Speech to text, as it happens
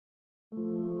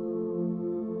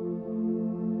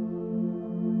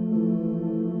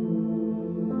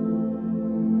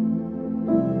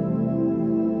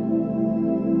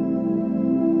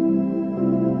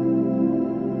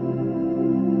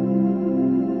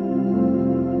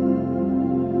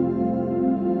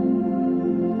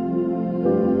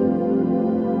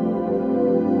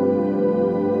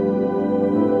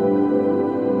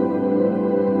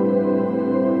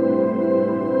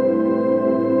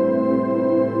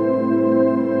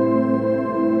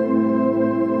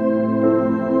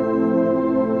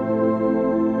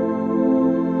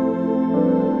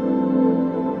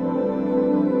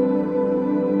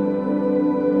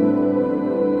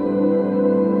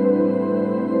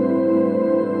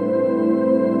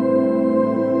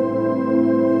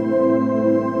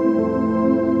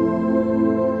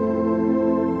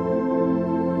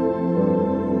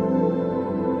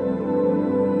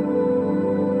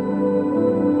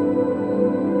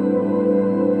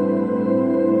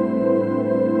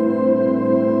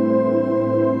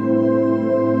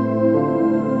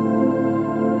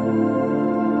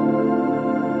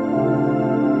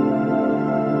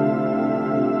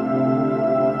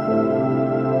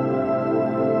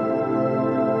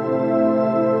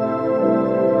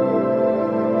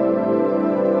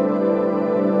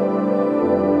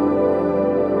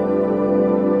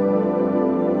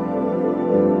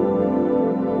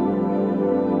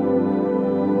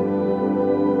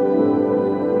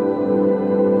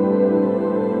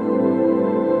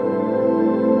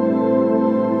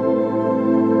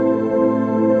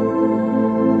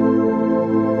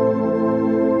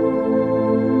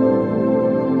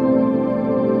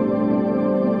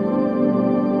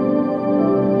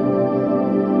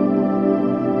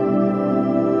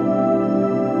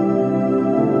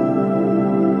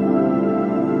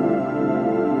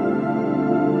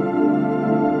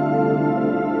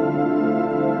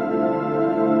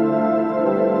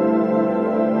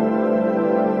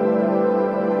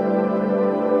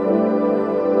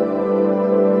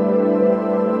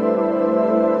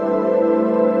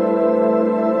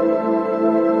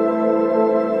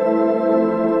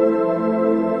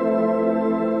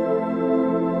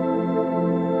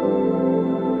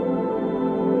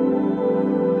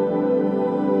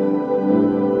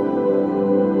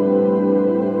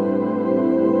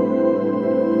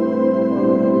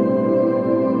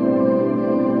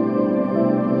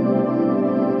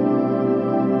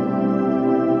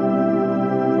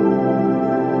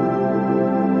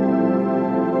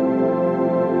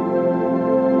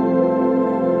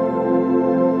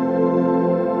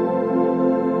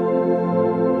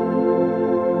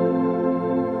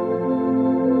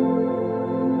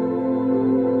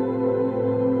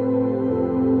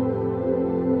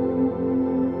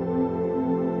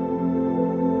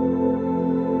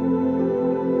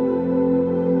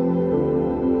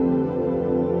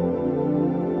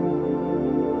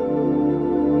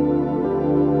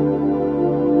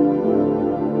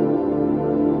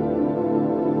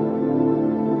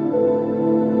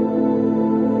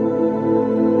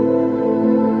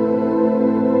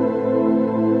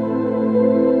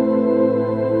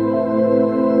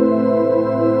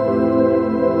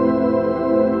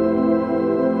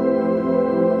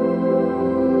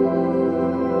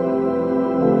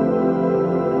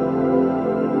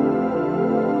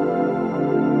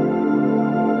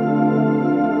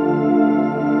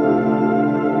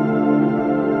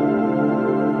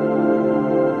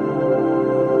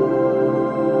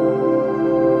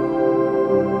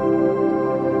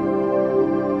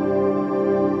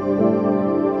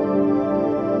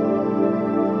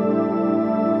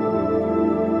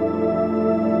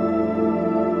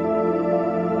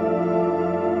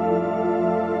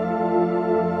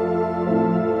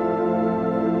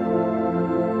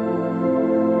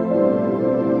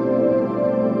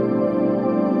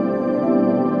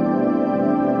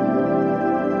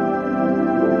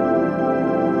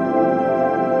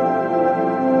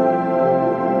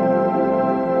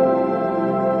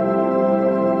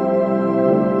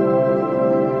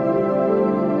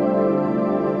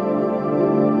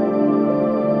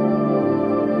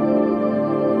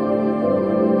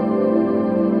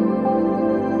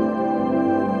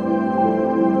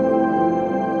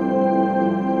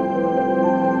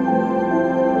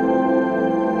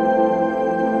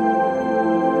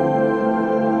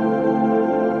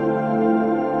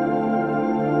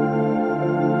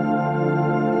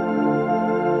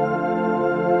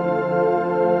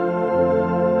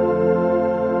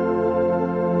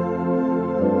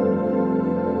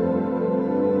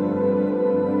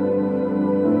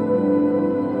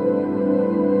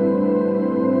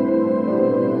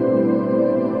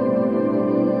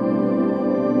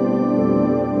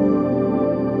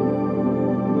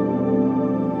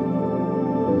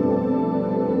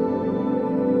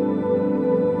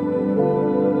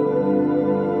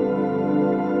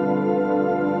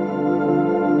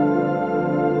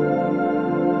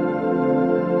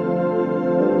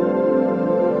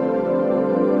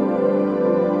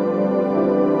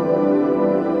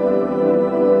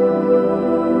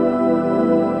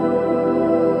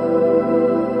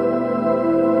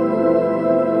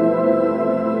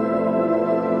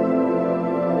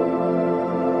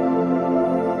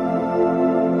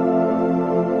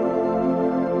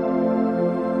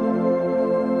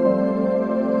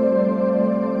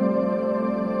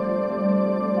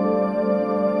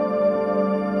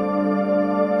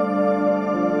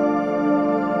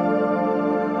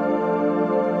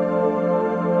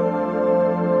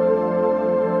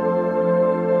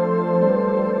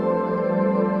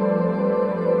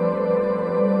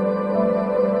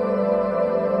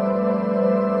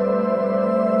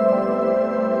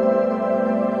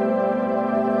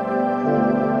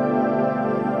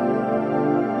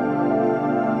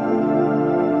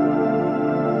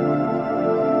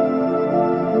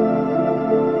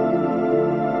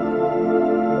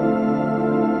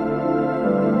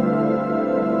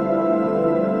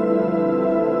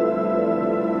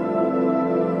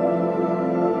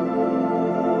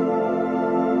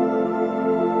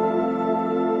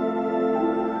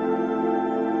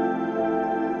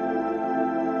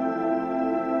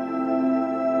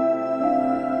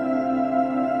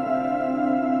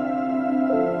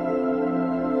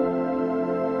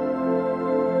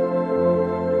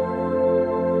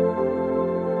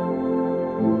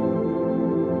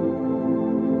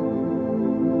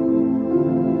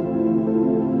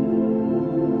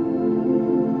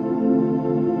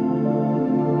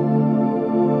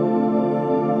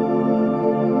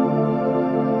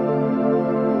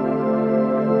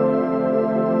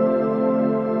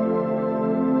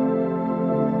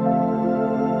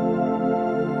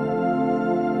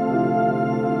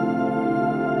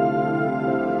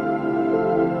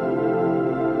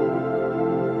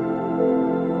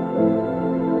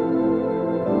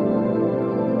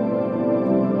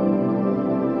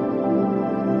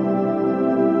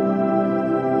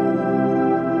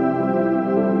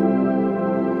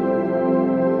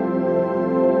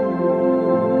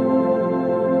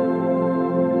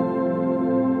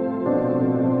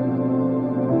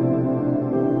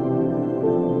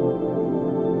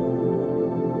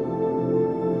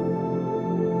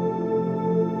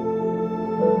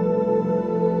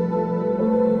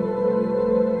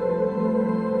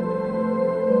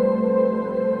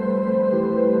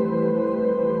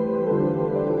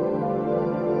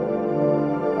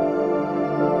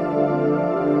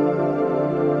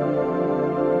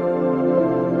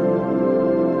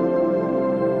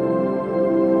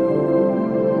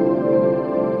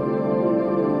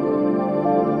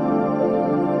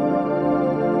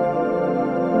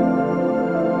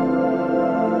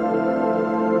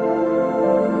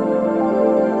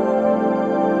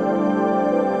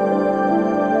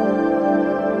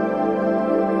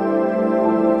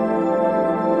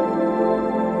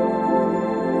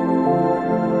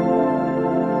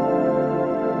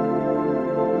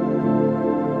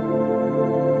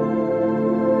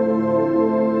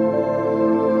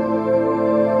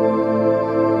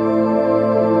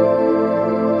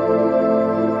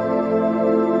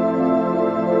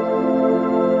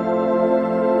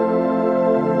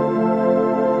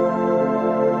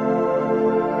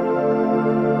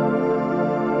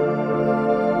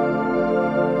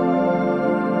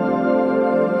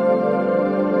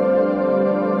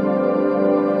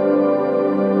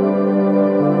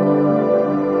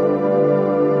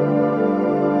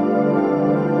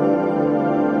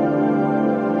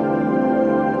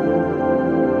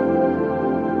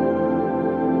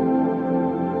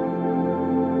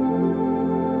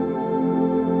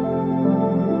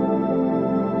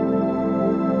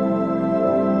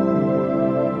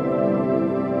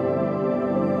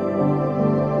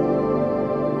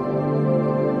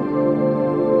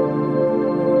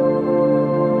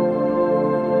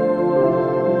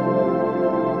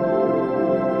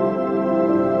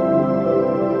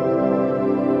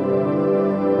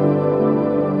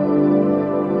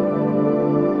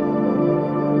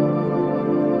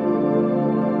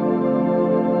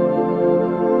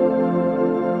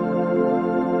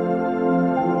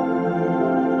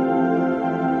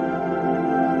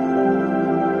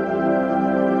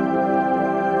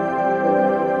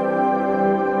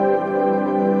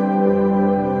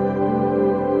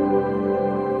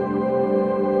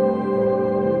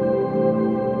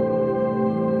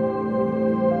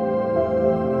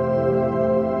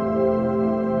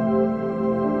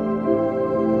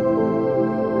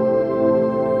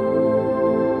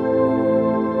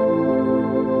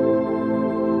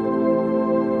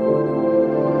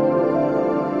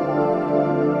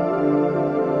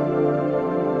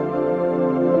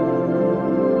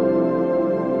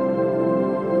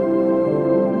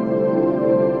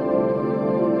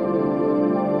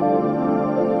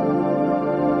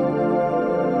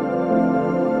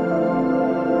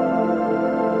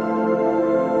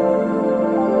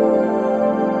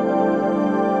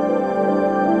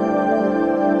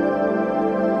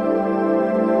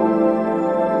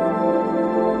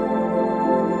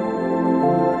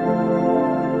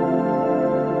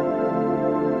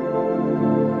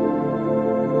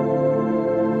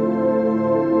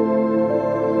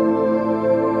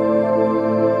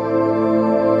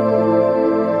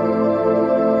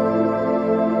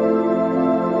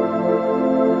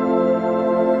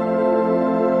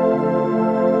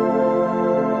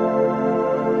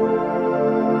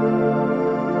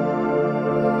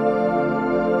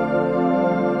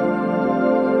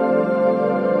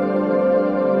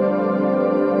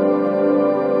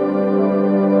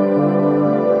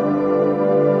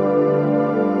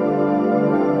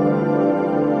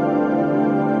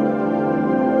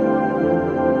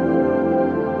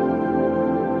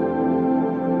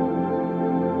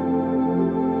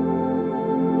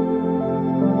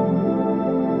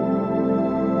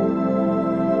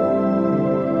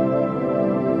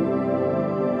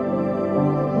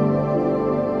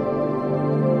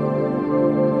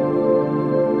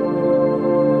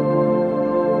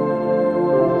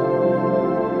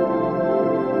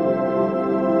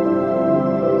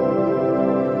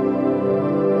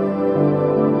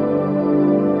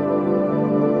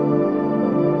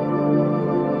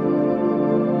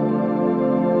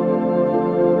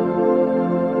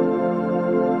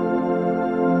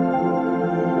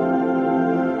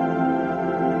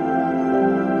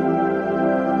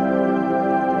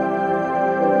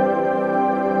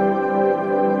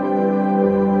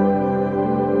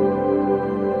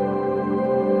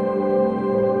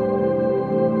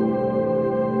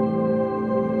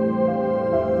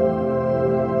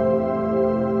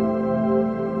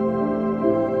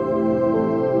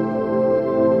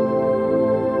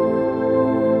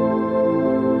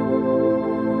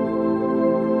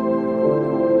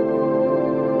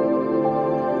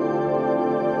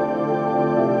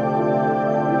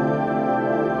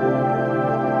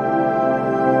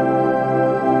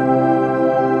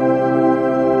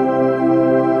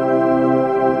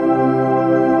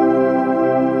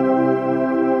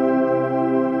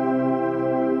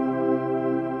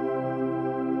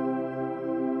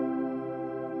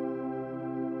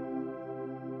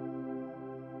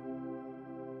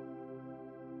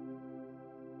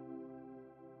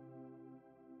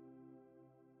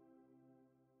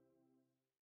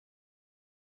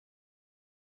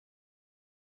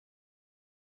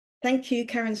Thank you,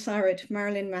 Karen Syrett,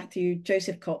 Marilyn Matthew,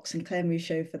 Joseph Cox, and Claire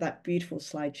Michaud for that beautiful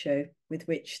slideshow with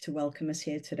which to welcome us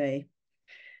here today.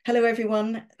 Hello,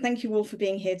 everyone. Thank you all for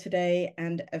being here today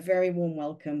and a very warm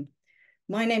welcome.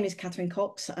 My name is Catherine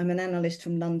Cox. I'm an analyst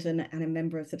from London and a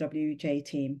member of the WJ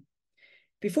team.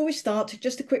 Before we start,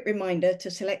 just a quick reminder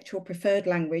to select your preferred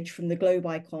language from the globe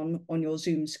icon on your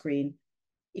Zoom screen.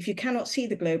 If you cannot see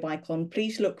the globe icon,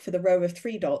 please look for the row of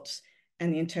 3 dots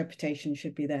and the interpretation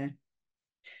should be there.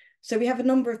 So we have a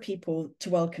number of people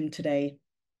to welcome today.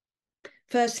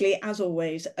 Firstly, as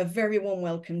always, a very warm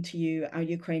welcome to you, our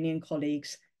Ukrainian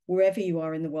colleagues, wherever you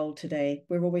are in the world today.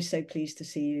 We're always so pleased to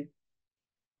see you.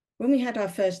 When we had our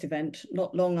first event,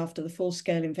 not long after the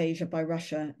full-scale invasion by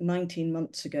Russia 19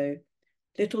 months ago,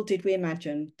 little did we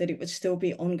imagine that it would still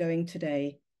be ongoing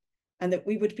today and that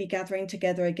we would be gathering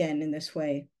together again in this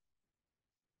way.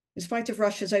 In spite of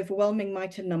Russia's overwhelming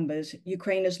might and numbers,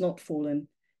 Ukraine has not fallen.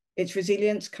 Its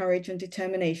resilience, courage, and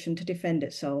determination to defend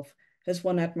itself has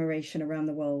won admiration around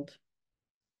the world.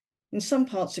 In some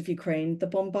parts of Ukraine, the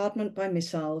bombardment by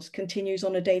missiles continues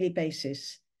on a daily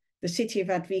basis. The city of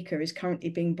Advika is currently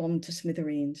being bombed to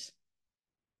smithereens.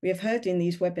 We have heard in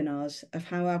these webinars of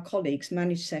how our colleagues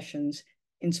manage sessions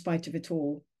in spite of it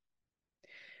all.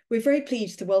 We're very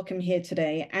pleased to welcome here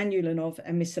today Anne Ulanov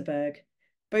and Mr. Berg,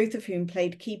 both of whom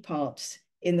played key parts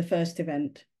in the first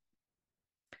event.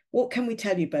 What can we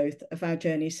tell you both of our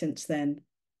journey since then?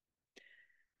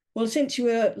 Well, since you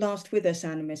were last with us,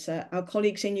 Anne and Missa, our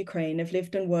colleagues in Ukraine have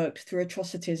lived and worked through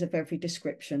atrocities of every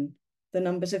description. The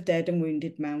numbers of dead and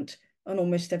wounded mount, and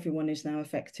almost everyone is now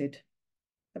affected.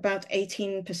 About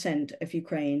 18% of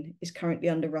Ukraine is currently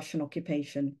under Russian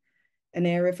occupation, an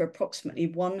area of approximately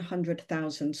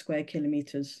 100,000 square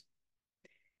kilometers.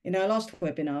 In our last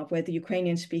webinar, where the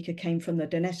Ukrainian speaker came from the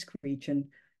Donetsk region,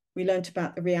 we learnt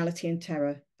about the reality and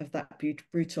terror of that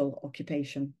brutal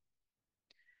occupation.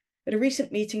 At a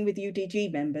recent meeting with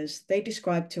UDG members, they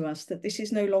described to us that this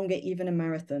is no longer even a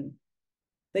marathon.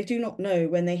 They do not know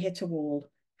when they hit a wall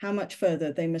how much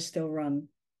further they must still run.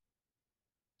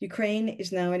 Ukraine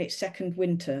is now in its second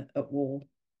winter at war.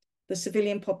 The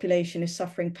civilian population is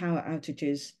suffering power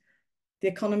outages. The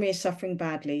economy is suffering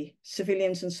badly.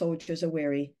 Civilians and soldiers are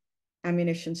weary.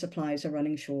 Ammunition supplies are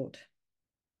running short.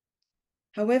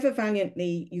 However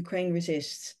valiantly Ukraine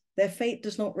resists, their fate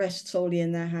does not rest solely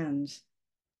in their hands.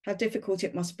 How difficult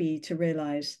it must be to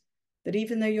realize that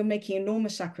even though you're making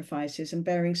enormous sacrifices and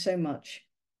bearing so much,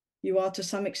 you are to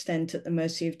some extent at the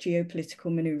mercy of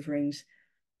geopolitical maneuverings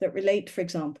that relate, for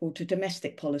example, to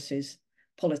domestic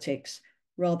politics,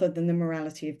 rather than the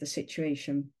morality of the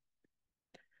situation.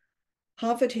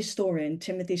 Harvard historian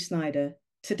Timothy Snyder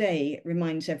today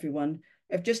reminds everyone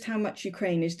of just how much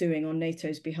Ukraine is doing on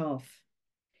NATO's behalf.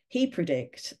 He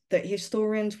predicts that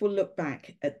historians will look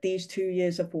back at these 2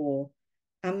 years of war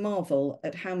and marvel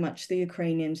at how much the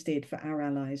Ukrainians did for our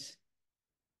allies.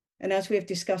 And as we have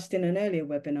discussed in an earlier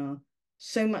webinar,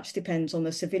 so much depends on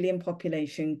the civilian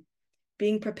population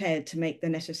being prepared to make the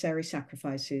necessary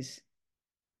sacrifices.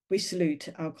 We salute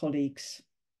our colleagues.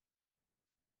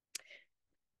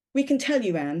 We can tell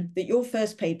you, Anne, that your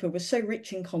first paper was so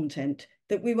rich in content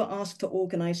that we were asked to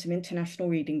organise some international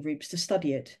reading groups to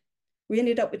study it. We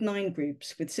ended up with 9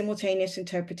 groups with simultaneous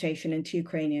interpretation into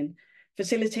Ukrainian,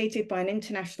 facilitated by an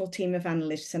international team of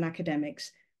analysts and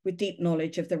academics with deep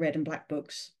knowledge of the red and black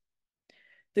books.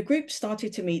 The group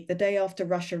started to meet the day after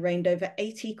Russia rained over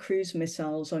 80 cruise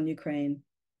missiles on Ukraine.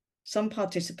 Some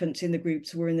participants in the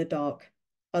groups were in the dark,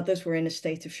 others were in a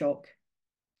state of shock.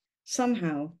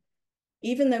 Somehow,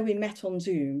 even though we met on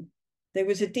Zoom, there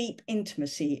was a deep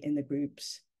intimacy in the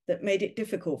groups that made it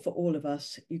difficult for all of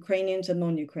us, Ukrainians and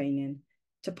non-Ukrainian,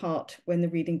 to part when the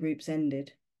reading groups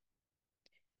ended.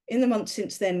 In the months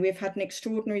since then, we've had an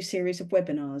extraordinary series of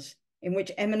webinars in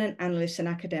which eminent analysts and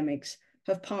academics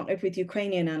have partnered with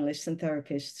Ukrainian analysts and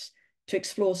therapists to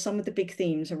explore some of the big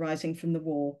themes arising from the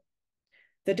war.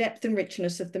 The depth and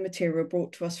richness of the material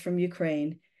brought to us from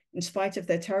Ukraine, in spite of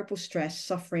their terrible stress,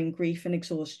 suffering, grief, and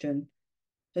exhaustion,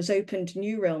 has opened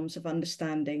new realms of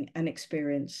understanding and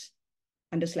experience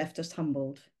and has left us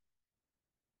humbled.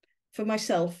 For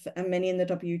myself and many in the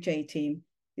WJ team,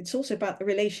 it's also about the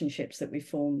relationships that we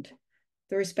formed,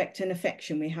 the respect and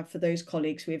affection we have for those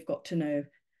colleagues we have got to know,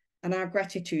 and our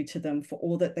gratitude to them for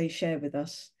all that they share with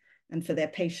us and for their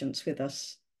patience with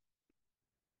us.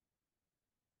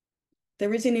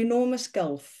 There is an enormous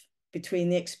gulf between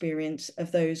the experience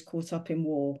of those caught up in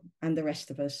war and the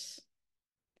rest of us.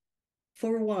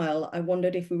 For a while, I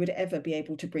wondered if we would ever be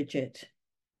able to bridge it.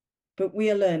 But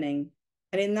we are learning,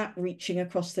 and in that reaching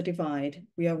across the divide,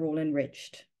 we are all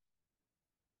enriched.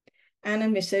 Anne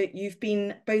and Missa, you've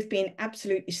both been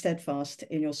absolutely steadfast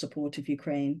in your support of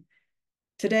Ukraine.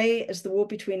 Today, as the war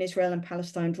between Israel and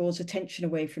Palestine draws attention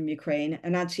away from Ukraine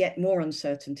and adds yet more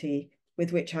uncertainty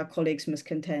with which our colleagues must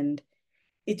contend,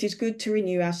 it is good to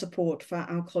renew our support for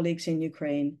our colleagues in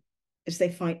Ukraine as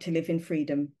they fight to live in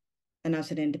freedom and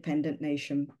as an independent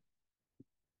nation.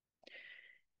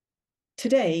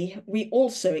 Today, we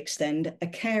also extend a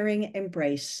caring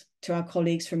embrace to our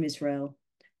colleagues from Israel,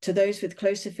 to those with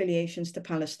close affiliations to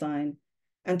Palestine,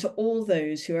 and to all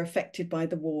those who are affected by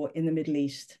the war in the Middle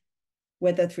East,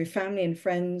 whether through family and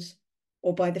friends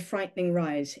or by the frightening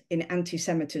rise in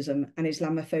anti-Semitism and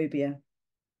Islamophobia.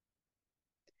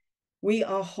 We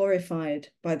are horrified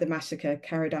by the massacre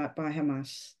carried out by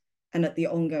Hamas and at the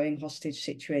ongoing hostage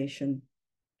situation.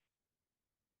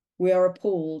 We are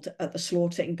appalled at the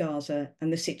slaughter in Gaza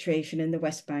and the situation in the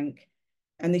West Bank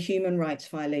and the human rights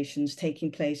violations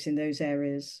taking place in those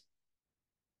areas.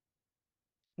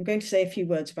 I'm going to say a few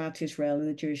words about Israel and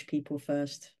the Jewish people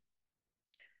first.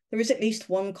 There is at least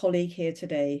one colleague here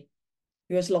today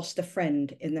who has lost a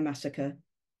friend in the massacre.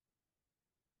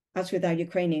 As with our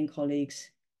Ukrainian colleagues,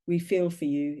 we feel for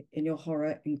you in your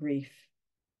horror and grief.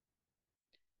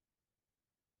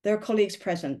 There are colleagues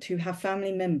present who have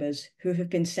family members who have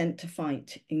been sent to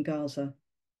fight in Gaza.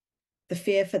 The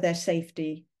fear for their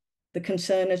safety, the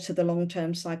concern as to the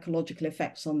long-term psychological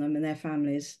effects on them and their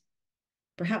families,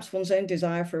 perhaps one's own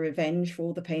desire for revenge for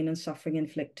all the pain and suffering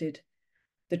inflicted,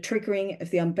 the triggering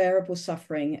of the unbearable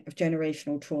suffering of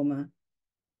generational trauma,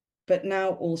 but now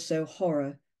also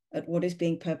horror at what is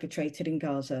being perpetrated in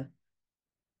Gaza.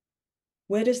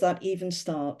 Where does that even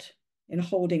start in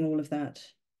holding all of that?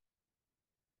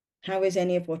 How is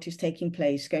any of what is taking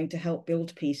place going to help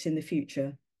build peace in the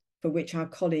future, for which our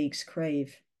colleagues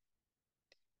crave?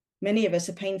 Many of us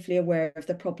are painfully aware of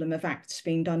the problem of acts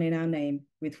being done in our name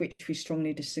with which we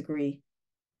strongly disagree.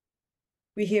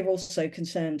 We hear also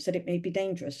concerns that it may be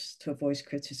dangerous to voice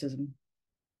criticism.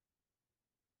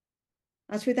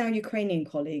 As with our Ukrainian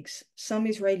colleagues, some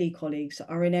Israeli colleagues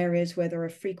are in areas where there are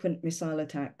frequent missile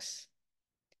attacks.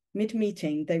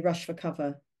 Mid-meeting, they rush for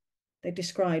cover. They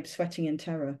describe sweating in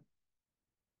terror.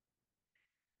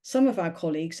 Some of our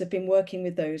colleagues have been working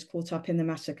with those caught up in the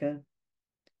massacre.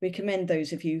 We commend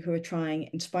those of you who are trying,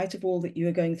 in spite of all that you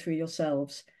are going through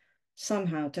yourselves,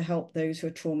 somehow to help those who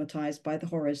are traumatized by the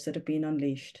horrors that have been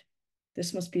unleashed.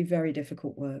 This must be very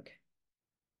difficult work.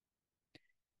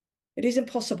 It is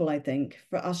impossible, I think,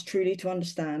 for us truly to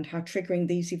understand how triggering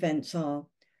these events are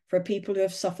for people who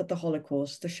have suffered the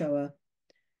Holocaust, the Shoah,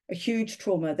 a huge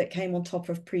trauma that came on top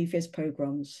of previous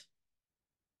pogroms.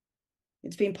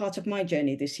 It's been part of my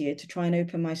journey this year to try and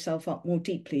open myself up more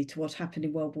deeply to what happened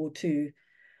in World War II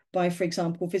by, for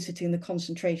example, visiting the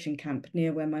concentration camp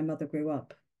near where my mother grew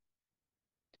up.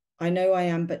 I know I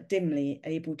am but dimly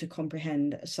able to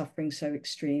comprehend a suffering so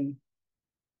extreme.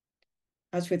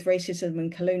 As with racism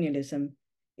and colonialism,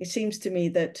 it seems to me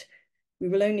that we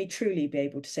will only truly be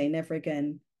able to say never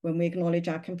again when we acknowledge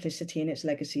our complicity in its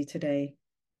legacy today.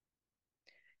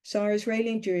 So our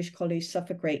Israeli and Jewish colleagues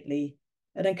suffer greatly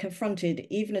and are confronted,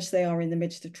 even as they are in the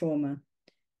midst of trauma,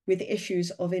 with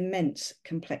issues of immense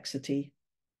complexity.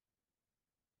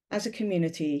 As a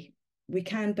community, we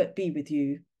can but be with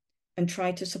you and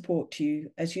try to support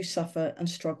you as you suffer and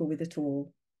struggle with it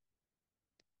all.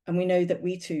 And we know that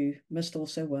we too must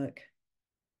also work.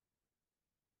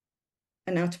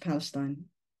 And now to Palestine.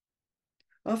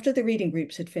 After the reading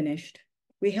groups had finished,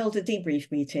 we held a debrief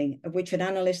meeting at which an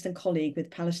analyst and colleague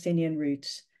with Palestinian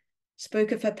roots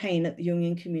spoke of her pain at the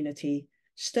Jungian community,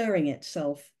 stirring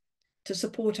itself to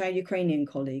support our Ukrainian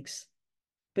colleagues,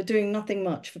 but doing nothing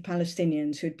much for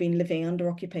Palestinians who had been living under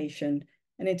occupation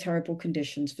and in terrible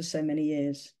conditions for so many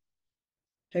years.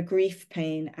 Her grief,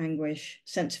 pain, anguish,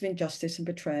 sense of injustice and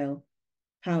betrayal,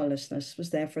 powerlessness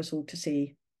was there for us all to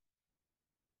see.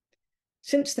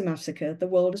 Since the massacre, the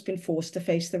world has been forced to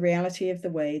face the reality of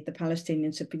the way the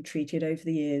Palestinians have been treated over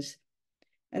the years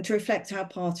and to reflect our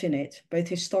part in it, both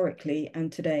historically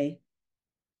and today.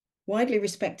 Widely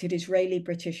respected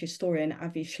Israeli-British historian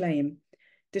Avi Shlaim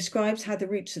describes how the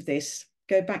roots of this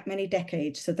go back many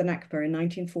decades to the Nakba in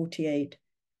 1948,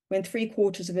 when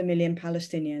 750,000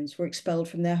 Palestinians were expelled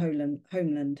from their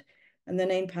homeland and the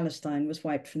name Palestine was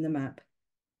wiped from the map.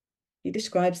 He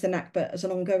describes the Nakba as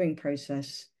an ongoing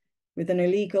process, with an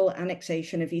illegal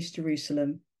annexation of East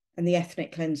Jerusalem and the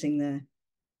ethnic cleansing there.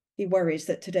 He worries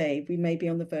that today we may be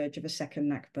on the verge of a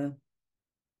second Nakba.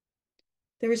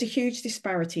 There is a huge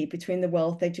disparity between the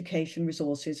wealth, education,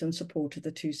 resources, and support of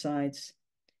the two sides.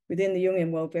 Within the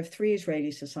Jungian world, we have 3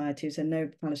 Israeli societies and no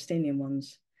Palestinian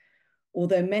ones.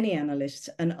 Although many analysts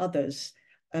and others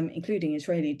including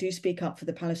Israeli, do speak up for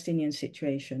the Palestinian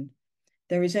situation.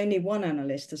 There is only one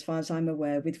analyst, as far as I'm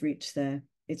aware, with roots there.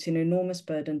 It's an enormous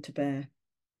burden to bear.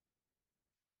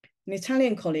 An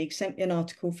Italian colleague sent me an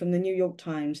article from the New York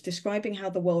Times describing how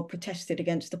the world protested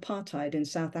against apartheid in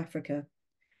South Africa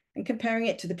and comparing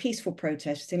it to the peaceful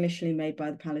protests initially made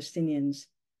by the Palestinians.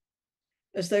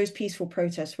 As those peaceful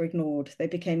protests were ignored, they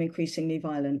became increasingly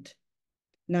violent.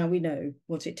 Now we know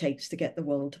what it takes to get the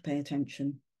world to pay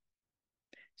attention.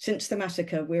 Since the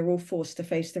massacre, we're all forced to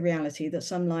face the reality that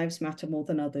some lives matter more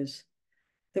than others,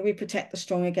 that we protect the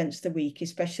strong against the weak,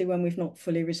 especially when we've not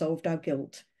fully resolved our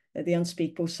guilt at the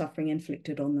unspeakable suffering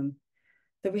inflicted on them,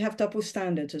 that we have double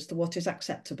standards as to what is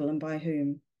acceptable and by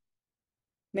whom.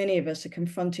 Many of us are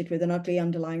confronted with an ugly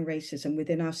underlying racism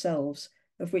within ourselves,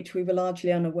 of which we were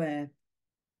largely unaware.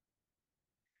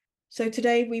 So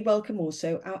today we welcome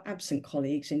also our absent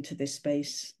colleagues into this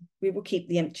space. We will keep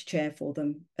the empty chair for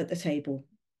them at the table.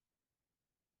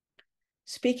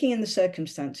 Speaking in the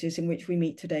circumstances in which we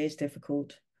meet today is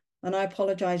difficult, and I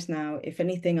apologise now if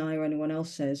anything I or anyone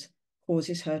else says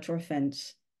causes hurt or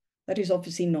offence. That is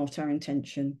obviously not our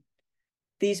intention.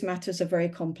 These matters are very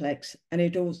complex, and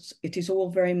it is all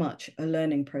very much a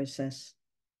learning process.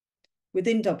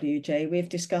 Within WJ, we have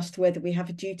discussed whether we have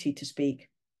a duty to speak,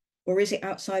 or is it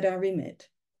outside our remit?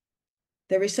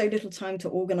 There is so little time to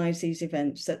organise these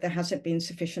events that there hasn't been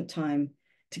sufficient time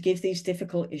to give these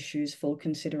difficult issues full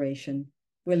consideration.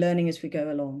 We're learning as we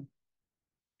go along.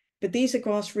 But these are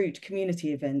grassroots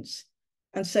community events,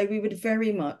 and so we would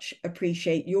very much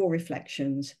appreciate your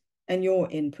reflections and your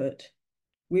input.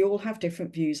 We all have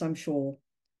different views, I'm sure.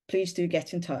 Please do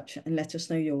get in touch and let us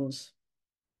know yours.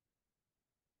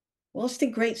 Whilst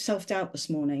in great self-doubt this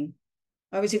morning,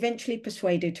 I was eventually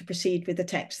persuaded to proceed with the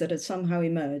text that had somehow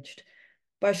emerged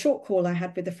by a short call I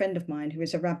had with a friend of mine who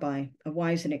is a rabbi, a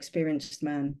wise and experienced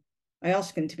man. I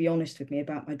asked him to be honest with me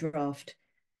about my draft.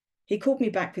 He called me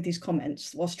back with his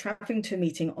comments whilst travelling to a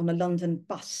meeting on a London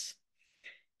bus.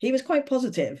 He was quite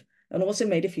positive and also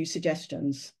made a few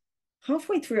suggestions.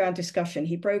 Halfway through our discussion,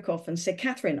 he broke off and said,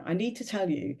 "Catherine, I need to tell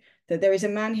you that there is a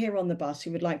man here on the bus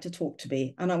who would like to talk to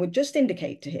me, and I would just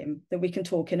indicate to him that we can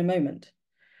talk in a moment."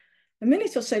 A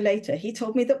minute or so later, he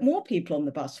told me that more people on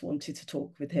the bus wanted to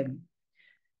talk with him.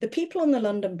 The people on the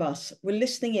London bus were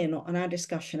listening in on our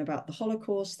discussion about the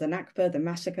Holocaust, the Nakba, the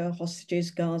massacre,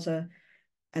 hostages, Gaza,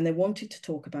 and they wanted to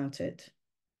talk about it.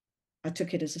 I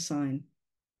took it as a sign.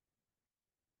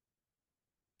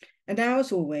 And now,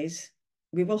 as always,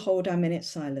 we will hold our minute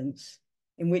silence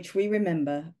in which we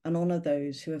remember and honour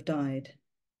those who have died.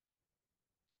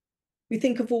 We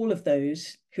think of all of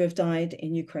those who have died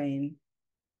in Ukraine.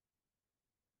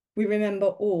 We remember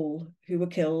all who were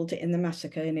killed in the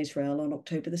massacre in Israel on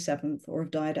October the 7th or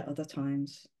have died at other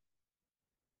times.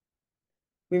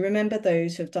 We remember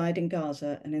those who have died in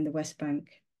Gaza and in the West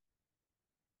Bank.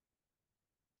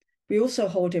 We also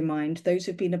hold in mind those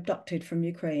who have been abducted from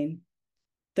Ukraine,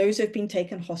 those who have been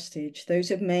taken hostage, those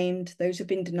who have maimed, those who have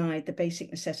been denied the basic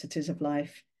necessities of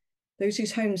life, those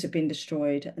whose homes have been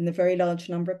destroyed, and the very large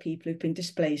number of people who've been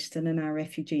displaced and are now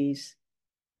refugees.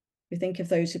 We think of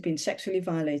those who've been sexually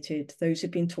violated, those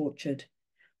who've been tortured,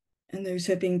 and those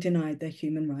who are being denied their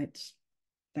human rights.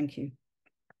 Thank you.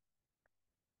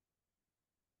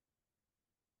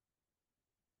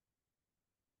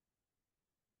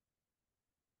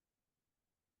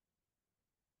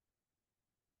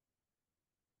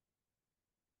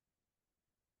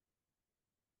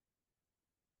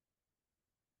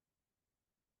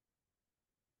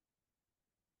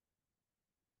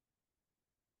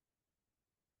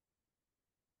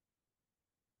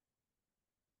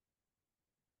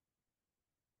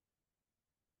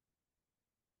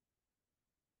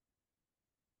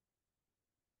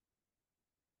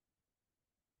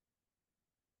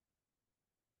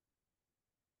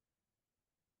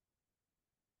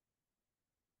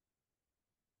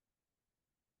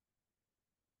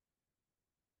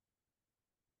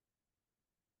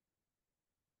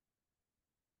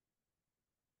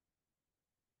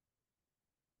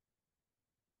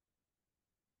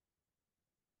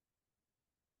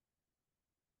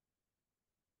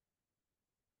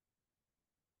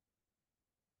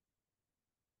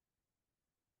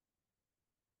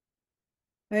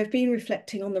 I have been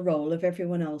reflecting on the role of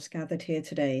everyone else gathered here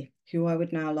today, who I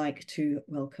would now like to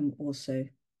welcome also.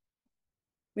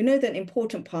 We know that an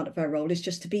important part of our role is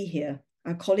just to be here.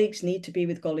 Our colleagues need to be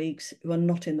with colleagues who are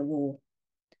not in the war.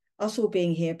 Us all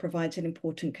being here provides an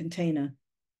important container.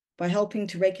 By helping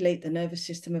to regulate the nervous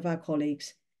system of our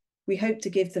colleagues, we hope to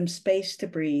give them space to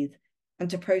breathe and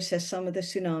to process some of the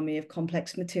tsunami of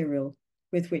complex material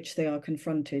with which they are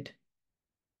confronted.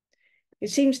 It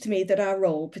seems to me that our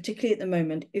role, particularly at the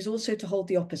moment, is also to hold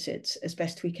the opposites as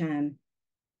best we can.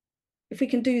 If we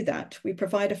can do that, we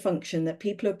provide a function that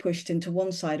people who are pushed into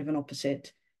one side of an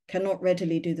opposite cannot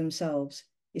readily do themselves,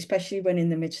 especially when in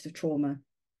the midst of trauma.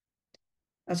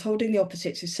 As holding the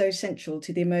opposites is so central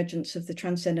to the emergence of the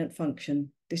transcendent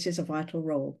function, this is a vital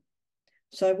role.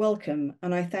 So I welcome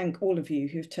and I thank all of you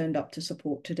who've turned up to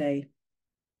support today.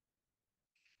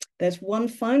 There's one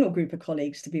final group of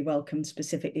colleagues to be welcomed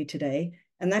specifically today,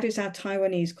 and that is our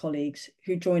Taiwanese colleagues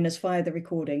who join us via the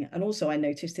recording, and also I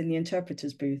noticed in the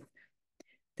interpreters booth.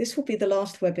 This will be the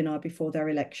last webinar before their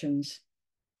elections.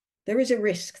 There is a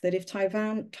risk that if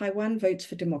Taiwan votes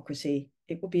for democracy,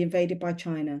 it will be invaded by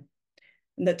China,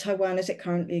 and that Taiwan as it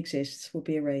currently exists will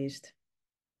be erased.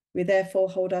 We therefore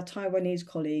hold our Taiwanese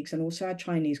colleagues and also our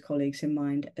Chinese colleagues in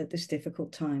mind at this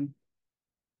difficult time.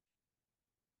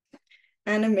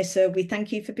 Anne and Missa, we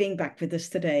thank you for being back with us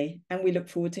today, and we look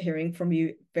forward to hearing from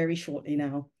you very shortly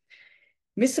now.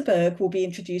 Mr. Berg will be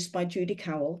introduced by Judy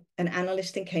Cowell, an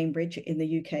analyst in Cambridge in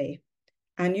the UK.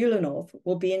 And Ulanov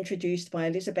will be introduced by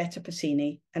Elisabetta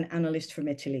Passini, an analyst from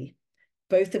Italy.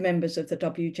 Both are members of the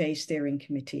WJ Steering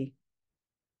Committee.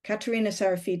 Caterina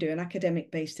Sarafidou, an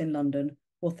academic based in London,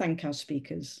 will thank our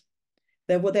speakers.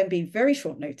 There will then be very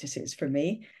short notices from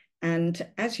me, and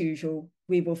as usual,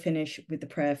 we will finish with the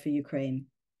prayer for Ukraine.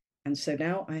 And so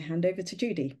now I hand over to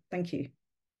Judy. Thank you.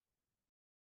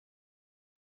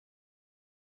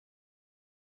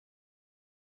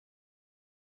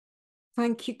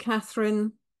 Thank you,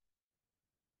 Catherine.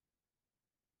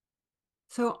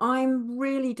 So I'm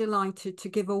really delighted to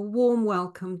give a warm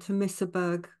welcome to Missa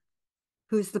Berg,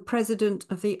 who is the president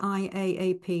of the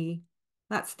IAAP.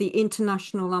 That's the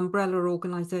International Umbrella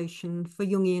Organization for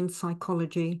Jungian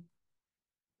Psychology.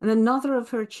 And another of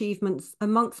her achievements,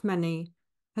 amongst many,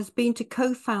 has been to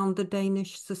co-found the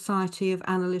Danish Society of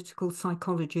Analytical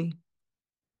Psychology.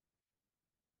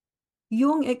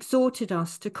 Jung exhorted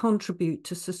us to contribute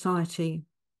to society,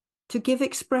 to give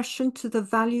expression to the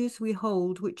values we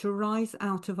hold which arise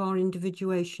out of our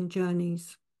individuation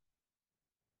journeys.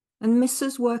 And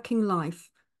Missa's working life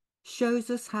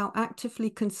shows us how actively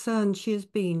concerned she has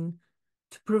been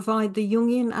to provide the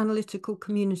Jungian analytical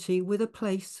community with a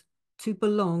place to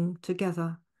belong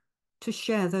together, to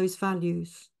share those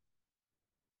values.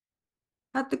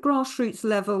 At the grassroots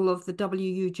level of the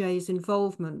WUJ's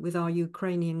involvement with our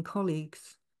Ukrainian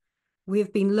colleagues, we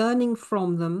have been learning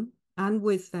from them and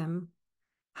with them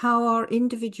how our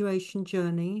individuation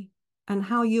journey and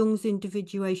how Jung's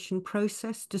individuation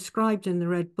process described in the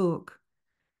Red Book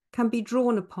can be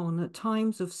drawn upon at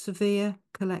times of severe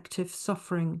collective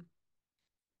suffering.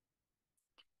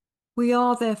 We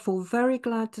are therefore very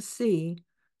glad to see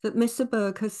that Missa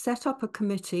Berg has set up a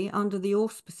committee under the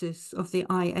auspices of the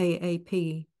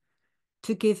IAAP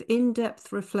to give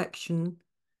in-depth reflection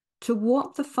to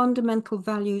what the fundamental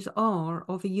values are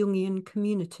of a Jungian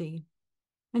community.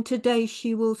 And today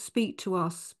she will speak to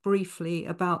us briefly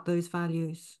about those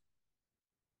values.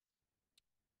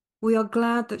 We are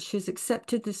glad that she has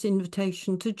accepted this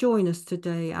invitation to join us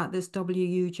today at this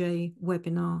WUJ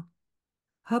webinar.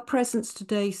 Her presence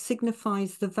today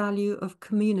signifies the value of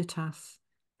communitas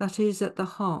that is at the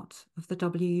heart of the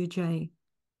WUJ.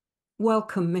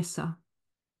 Welcome, Missa.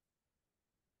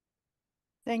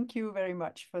 Thank you very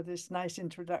much for this nice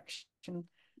introduction.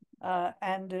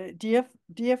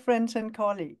 Dear friends and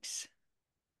colleagues,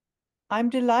 I'm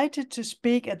delighted to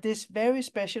speak at this very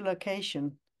special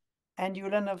occasion and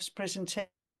Ulanov's presentation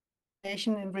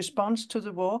in response to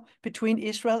the war between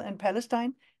Israel and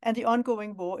Palestine and the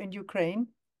ongoing war in Ukraine,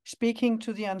 speaking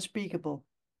to the Unspeakable,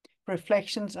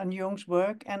 reflections on Jung's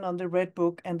work and on the Red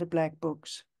Book and the Black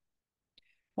Books.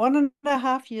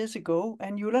 1.5 years ago,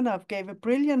 Ulanov gave a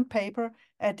brilliant paper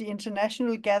at the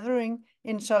International Gathering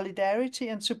in solidarity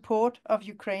and support of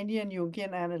Ukrainian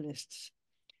Jungian analysts.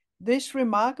 This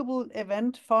remarkable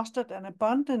event fostered an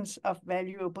abundance of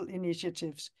valuable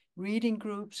initiatives, reading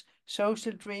groups,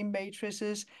 social dream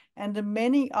matrices, and the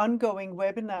many ongoing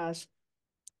webinars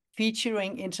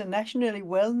featuring internationally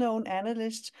well-known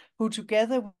analysts who,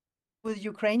 together with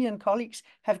Ukrainian colleagues,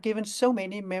 have given so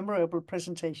many memorable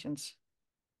presentations.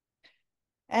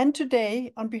 And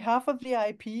today, on behalf of the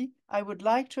IP, I would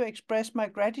like to express my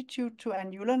gratitude to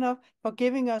Anne Ulanov for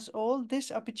giving us all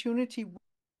this opportunity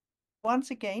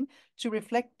once again to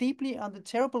reflect deeply on the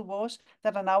terrible wars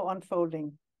that are now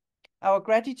unfolding. Our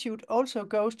gratitude also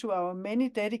goes to our many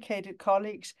dedicated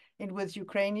colleagues with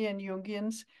Ukrainian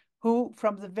Jungians who,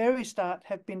 from the very start,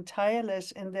 have been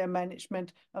tireless in their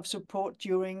management of support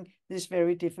during this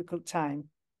very difficult time.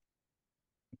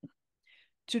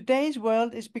 Today's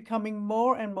world is becoming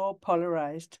more and more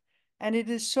polarized, and it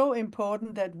is so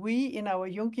important that we in our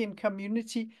Jungian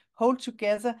community hold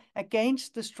together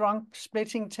against the strong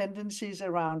splitting tendencies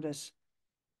around us.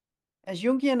 As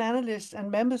Jungian analysts and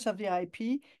members of the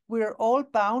IP, we are all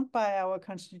bound by our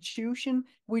constitution,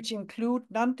 which include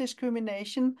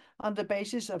non-discrimination on the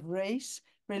basis of race,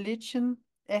 religion,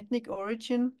 ethnic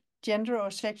origin, gender or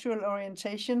sexual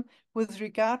orientation with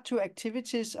regard to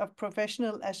activities of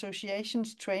professional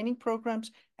associations, training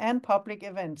programs, and public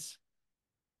events.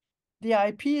 The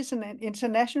IP is an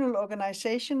international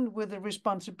organization with the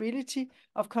responsibility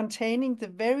of containing the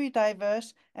very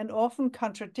diverse and often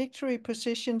contradictory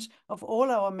positions of all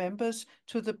our members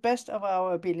to the best of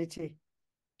our ability.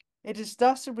 It is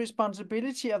thus the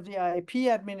responsibility of the IP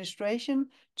administration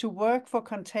to work for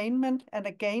containment and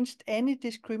against any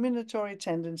discriminatory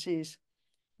tendencies.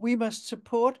 We must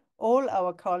support all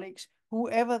our colleagues,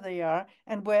 whoever they are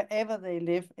and wherever they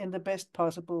live, in the best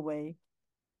possible way.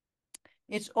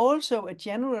 It's also a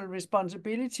general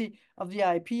responsibility of the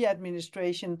IP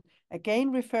administration,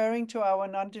 again referring to our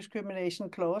non-discrimination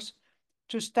clause,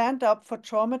 to stand up for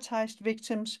traumatized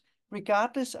victims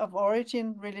regardless of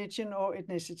origin, religion, or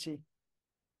ethnicity.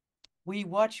 We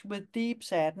watch with deep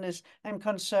sadness and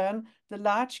concern the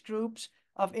large groups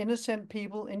of innocent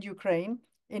people in Ukraine,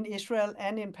 in Israel,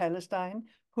 and in Palestine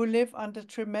who live under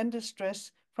tremendous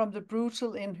stress from the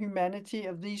brutal inhumanity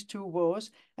of these two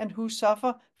wars and who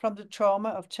suffer from the trauma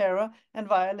of terror and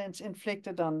violence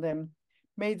inflicted on them.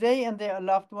 May they and their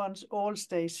loved ones all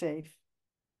stay safe.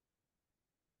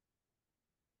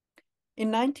 In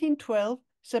 1912,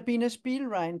 Sabine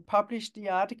Spielrein published the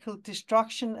article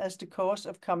Destruction as the Cause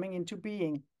of Coming into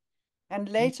Being. And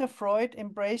later Freud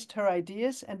embraced her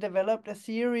ideas and developed a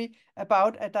theory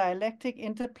about a dialectic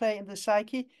interplay in the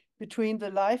psyche between the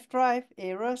life drive,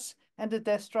 eros, and the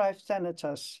death drive,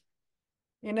 thanatos.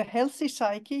 In a healthy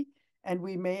psyche, and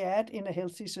we may add in a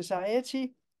healthy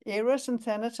society, eros and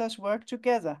thanatos work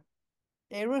together.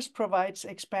 Eros provides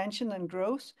expansion and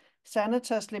growth,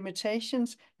 thanatos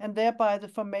limitations, and thereby the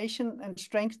formation and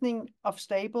strengthening of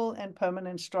stable and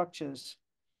permanent structures.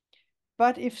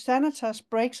 But if thanatos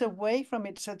breaks away from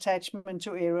its attachment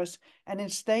to eros and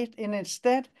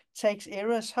instead takes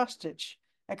eros hostage,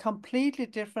 a completely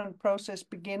different process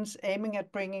begins aiming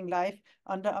at bringing life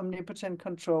under omnipotent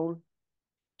control.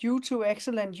 Due to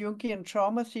excellent Jungian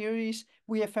trauma theories,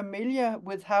 we are familiar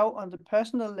with how, on the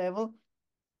personal level,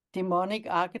 demonic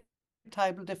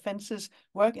archetypal defenses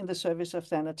work in the service of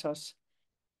thanatos.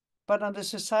 But on the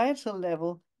societal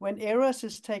level, when eros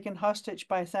is taken hostage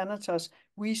by thanatos,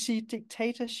 we see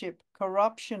dictatorship,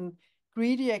 corruption,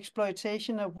 greedy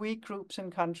exploitation of weak groups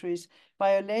and countries,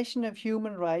 violation of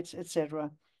human rights, etc.,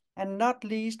 and not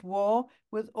least war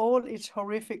with all its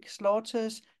horrific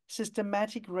slaughters,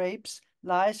 systematic rapes,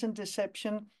 lies and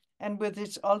deception, and with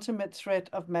its ultimate threat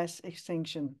of mass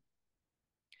extinction.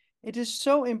 It is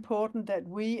so important that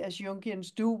we as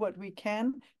Jungians do what we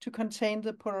can to contain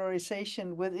the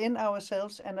polarization within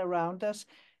ourselves and around us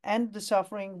and the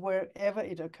suffering wherever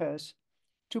it occurs.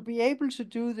 To be able to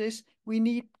do this, we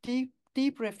need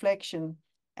deep reflection,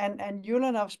 and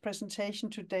Ulanov's presentation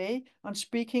today on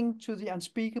speaking to the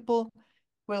unspeakable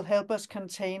will help us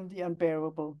contain the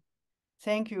unbearable.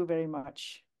 Thank you very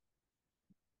much.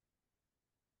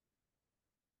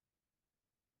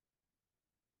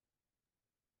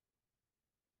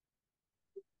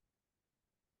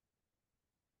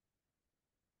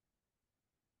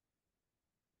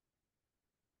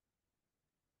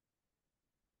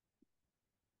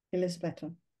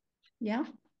 Elisabetta. Yeah.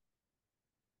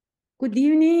 Good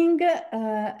evening,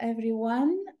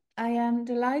 everyone. I am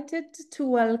delighted to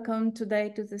welcome today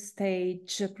to the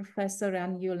stage Professor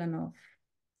Ulanov.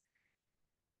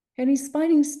 Her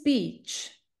inspiring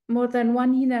speech more than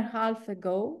 1 year and a half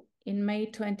ago, in May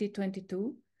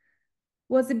 2022,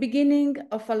 was the beginning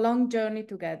of a long journey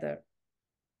together.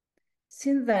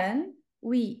 Since then,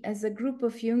 we, as a group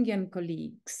of Jungian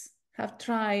colleagues, have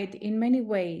tried in many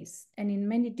ways and in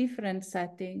many different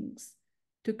settings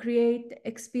to create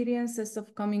experiences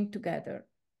of coming together,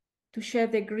 to share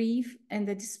the grief and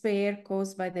the despair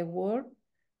caused by the war,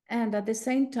 and at the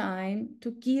same time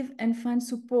to give and find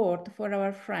support for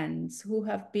our friends who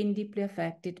have been deeply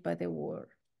affected by the war.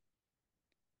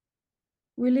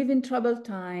 We live in troubled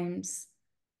times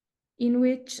in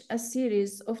which a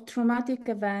series of traumatic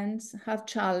events have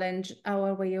challenged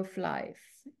our way of life,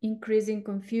 increasing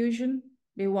confusion,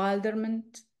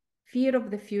 bewilderment, fear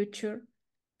of the future,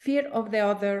 fear of the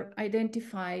other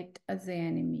identified as the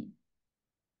enemy.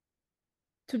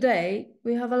 Today,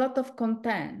 we have a lot of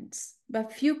contents,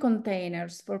 but few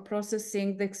containers for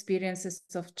processing the experiences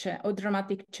of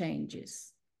dramatic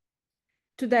changes.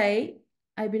 Today,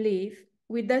 I believe,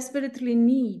 we desperately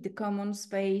need common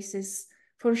spaces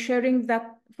for sharing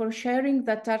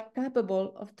that are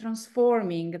capable of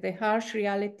transforming the harsh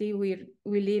reality we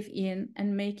live in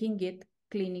and making it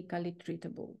clinically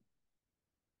treatable.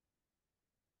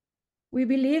 We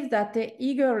believe that the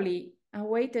eagerly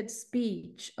awaited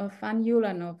speech of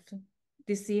Ulanov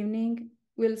this evening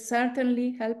will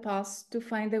certainly help us to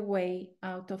find a way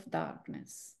out of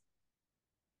darkness.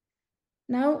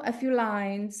 Now, a few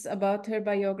lines about her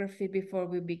biography before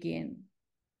we begin.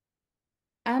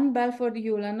 Anne Belford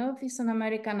Ulanov is an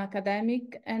American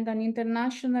academic and an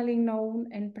internationally known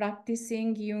and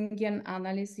practicing Jungian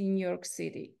analyst in New York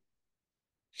City.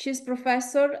 She's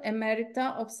Professor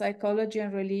Emerita of Psychology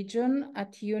and Religion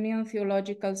at Union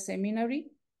Theological Seminary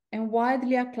and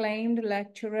widely acclaimed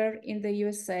lecturer in the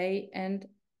USA and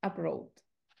abroad.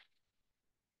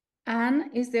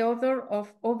 Anne is the author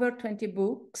of over 20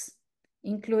 books,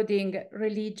 including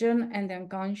Religion and the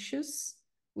Unconscious,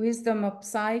 Wisdom of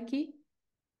Psyche,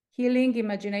 Healing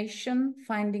Imagination,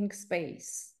 Finding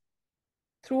Space.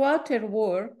 Throughout her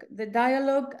work, the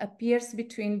dialogue appears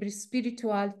between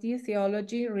spirituality,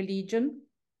 theology, religion,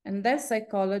 and their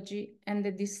psychology, and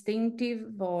the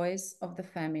distinctive voice of the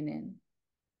feminine.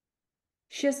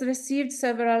 She has received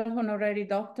several honorary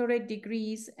doctorate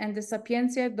degrees and the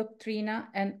Sapientia Doctrina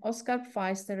and Oscar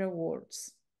Pfister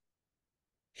Awards.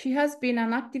 She has been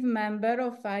an active member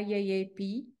of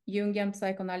IAAP, Jungian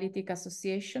Psychoanalytic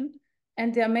Association,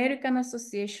 and the American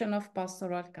Association of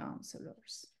Pastoral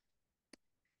Counselors.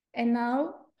 And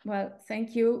now, well,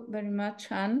 thank you very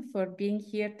much, Anne, for being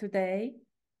here today,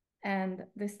 and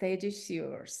the stage is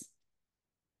yours.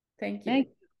 Thank you.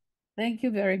 Thank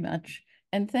you very much.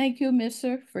 And thank you,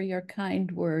 Misser, for your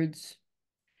kind words.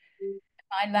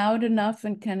 Am I loud enough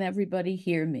and can everybody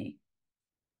hear me?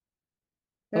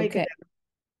 Very okay. good.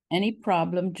 Any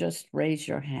problem, just raise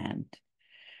your hand.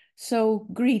 So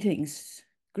greetings.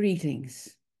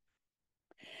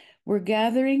 We're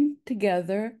gathering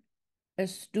together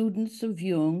as students of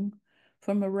Jung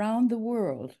from around the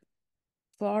world,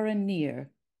 far and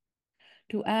near,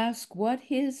 to ask what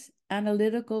his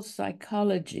analytical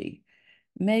psychology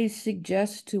may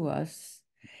suggest to us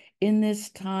in this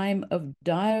time of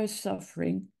dire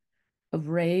suffering, of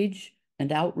rage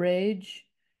and outrage,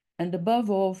 and above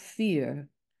all fear,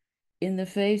 in the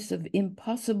face of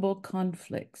impossible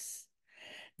conflicts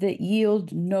that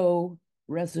yield no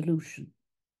resolution.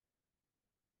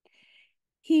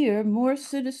 Here, more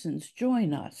citizens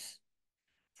join us,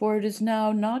 for it is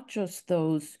now not just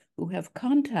those who have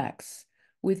contacts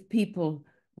with people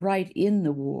right in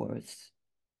the wars,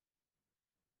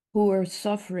 who are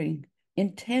suffering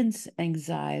intense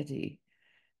anxiety,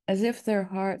 as if their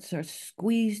hearts are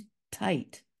squeezed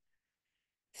tight,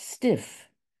 stiff,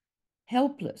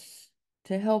 helpless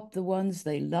to help the ones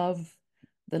they love,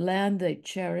 the land they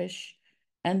cherish,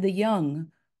 and the young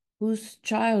whose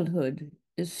childhood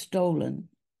is stolen.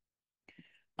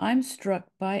 I'm struck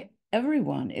by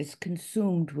everyone is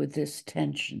consumed with this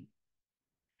tension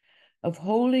of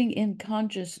holding in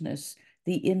consciousness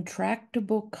the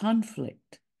intractable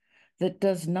conflict that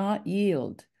does not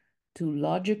yield to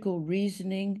logical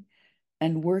reasoning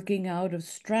and working out of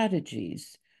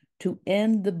strategies to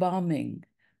end the bombing,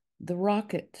 the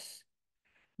rockets,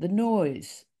 the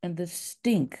noise and the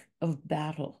stink of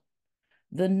battle,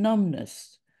 the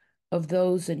numbness of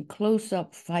those in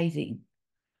close-up fighting,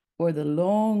 or the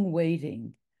long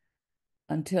waiting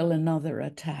until another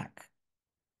attack.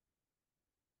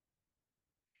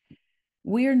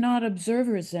 We're not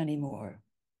observers anymore.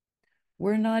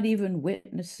 We're not even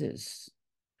witnesses.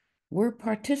 We're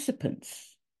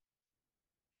participants,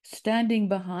 standing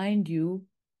behind you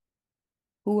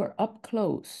who are up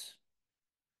close.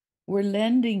 We're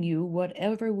lending you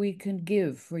whatever we can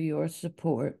give for your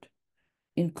support,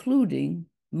 including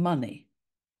money.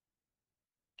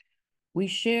 We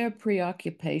share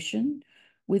preoccupation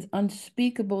with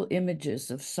unspeakable images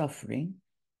of suffering,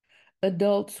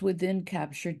 adults within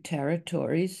captured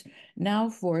territories now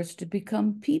forced to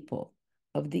become people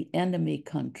of the enemy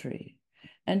country.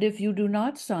 And if you do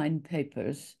not sign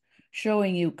papers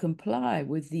showing you comply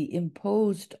with the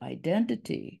imposed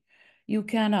identity, you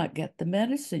cannot get the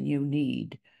medicine you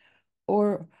need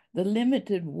or the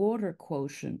limited water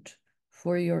quotient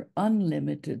for your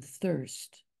unlimited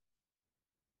thirst.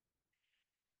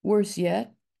 Worse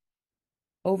yet,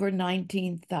 over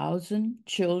 19,000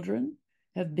 children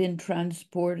have been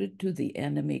transported to the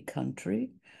enemy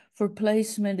country for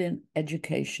placement in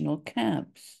educational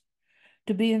camps,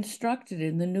 to be instructed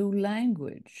in the new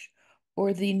language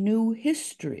or the new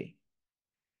history,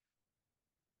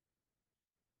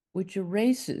 which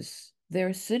erases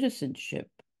their citizenship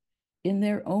in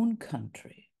their own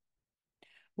country.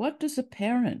 What does a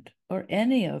parent or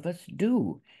any of us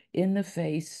do in the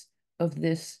face of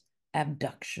this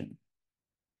abduction?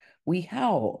 We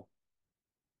howl.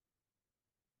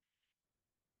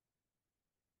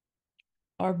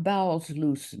 Our bowels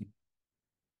loosen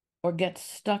or get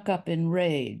stuck up in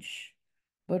rage,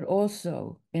 but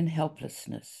also in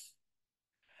helplessness.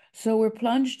 So we're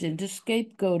plunged into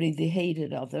scapegoating the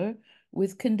hated other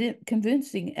with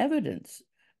convincing evidence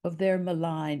of their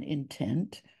malign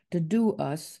intent to do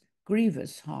us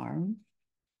grievous harm.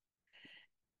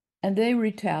 And they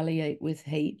retaliate with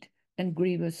hate and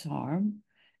grievous harm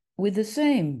with the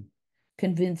same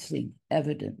convincing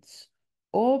evidence.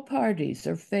 All parties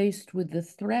are faced with the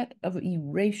threat of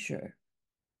erasure,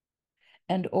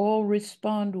 and all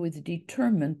respond with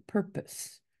determined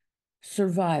purpose,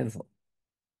 survival.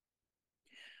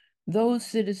 Those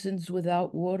citizens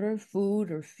without water,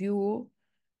 food, or fuel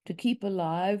to keep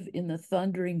alive in the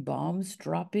thundering bombs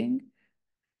dropping,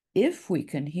 if we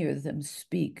can hear them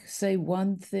speak, say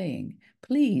one thing,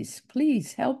 please,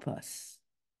 please help us.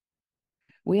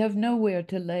 We have nowhere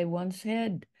to lay one's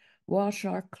head, wash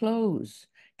our clothes,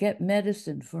 get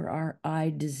medicine for our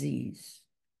eye disease.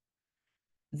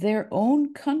 Their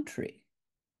own country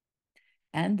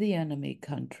and the enemy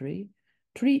country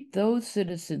treat those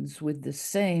citizens with the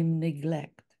same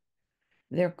neglect.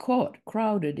 They're caught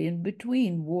crowded in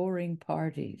between warring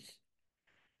parties.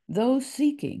 Those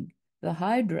seeking the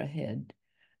Hydra head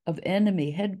of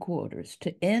enemy headquarters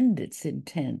to end its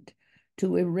intent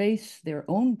to erase their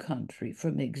own country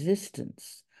from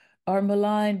existence are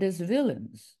maligned as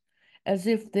villains, as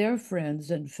if their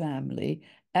friends and family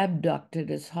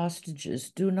abducted as hostages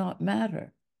do not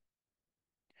matter.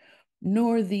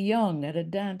 Nor the young at a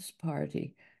dance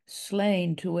party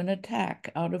slain to an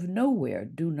attack out of nowhere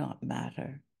do not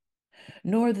matter.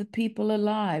 Nor the people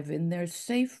alive in their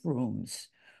safe rooms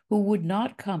who would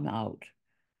not come out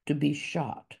to be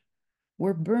shot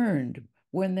were burned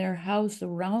when their house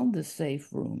around the safe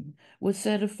room was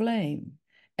set aflame.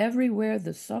 Everywhere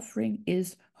the suffering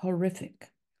is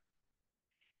horrific.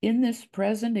 In this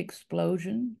present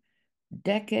explosion,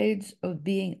 decades of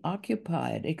being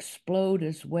occupied explode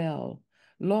as well.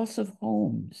 Loss of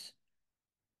homes,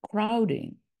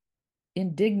 crowding,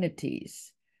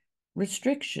 indignities,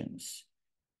 restrictions,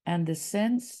 and the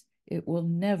sense it will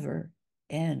never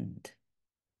end.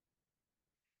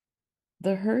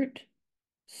 The hurt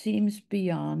seems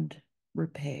beyond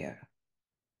repair.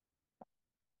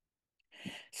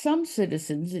 Some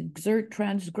citizens exert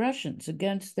transgressions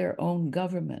against their own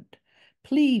government,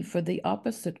 plea for the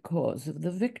opposite cause of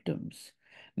the victims,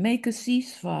 make a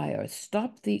ceasefire,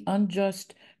 stop the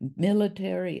unjust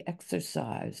military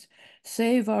exercise,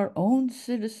 save our own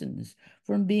citizens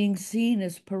from being seen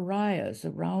as pariahs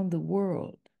around the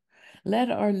world.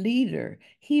 Let our leader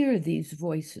hear these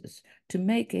voices to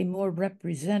make a more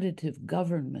representative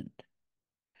government.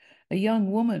 A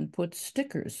young woman put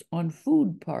stickers on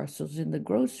food parcels in the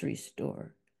grocery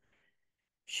store.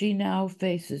 She now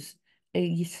faces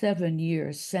a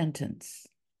 7-year sentence.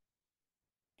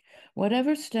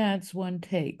 Whatever stance one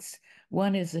takes,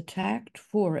 one is attacked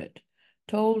for it,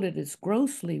 told it is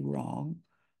grossly wrong,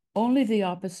 only the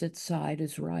opposite side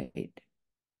is right.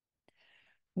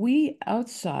 We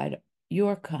outside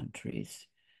your countries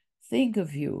think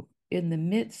of you in the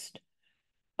midst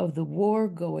of the war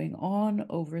going on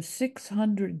over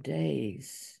 600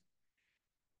 days,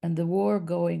 and the war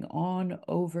going on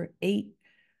over 8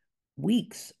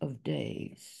 weeks of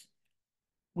days.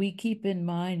 We keep in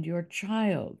mind your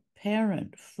child,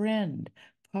 parent, friend,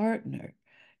 partner,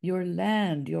 your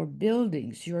land, your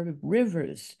buildings, your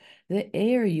rivers, the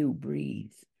air you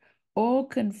breathe, all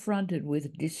confronted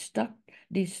with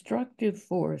destructive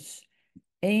force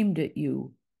aimed at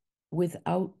you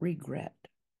without regret.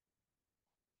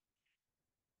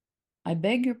 I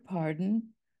beg your pardon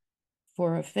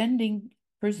for offending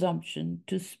presumption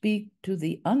to speak to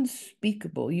the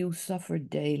unspeakable you suffer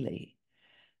daily,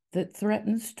 that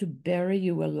threatens to bury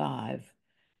you alive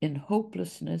in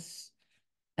hopelessness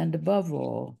and, above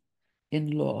all, in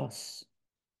loss.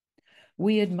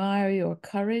 We admire your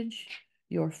courage,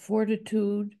 your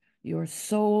fortitude, your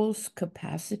soul's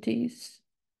capacities,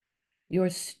 your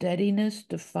steadiness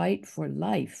to fight for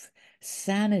life,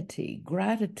 sanity,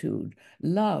 gratitude,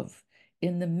 love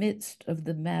in the midst of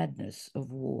the madness of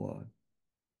war.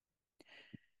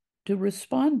 To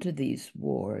respond to these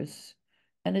wars,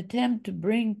 an attempt to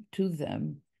bring to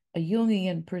them a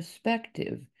Jungian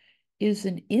perspective is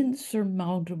an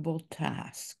insurmountable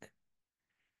task,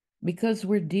 because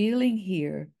we're dealing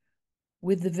here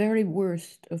with the very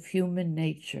worst of human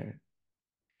nature,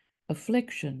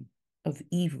 affliction of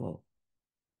evil.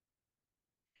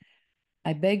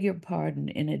 I beg your pardon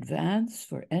in advance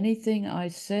for anything I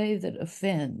say that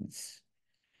offends.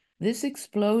 This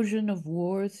explosion of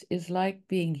wars is like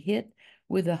being hit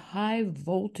with a high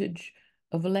voltage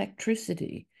of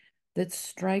electricity that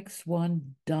strikes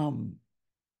one dumb.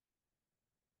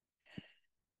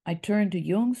 I turn to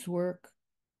Jung's work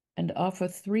and offer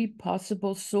 3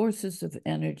 possible sources of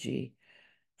energy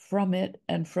from it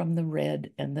and from the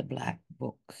red and the black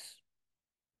books.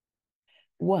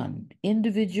 1,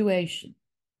 individuation.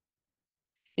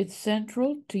 It's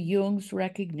central to Jung's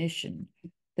recognition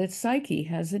that psyche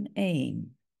has an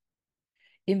aim,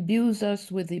 imbues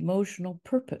us with emotional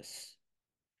purpose,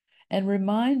 and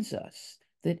reminds us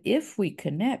that if we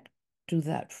connect to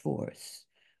that force,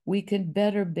 we can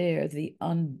better bear the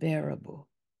unbearable.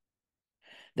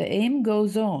 The aim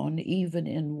goes on even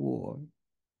in war,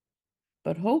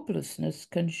 but hopelessness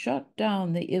can shut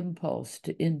down the impulse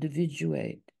to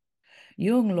individuate.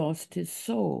 Jung lost his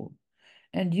soul,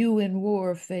 and you in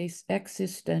war face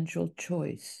existential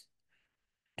choice: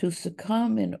 to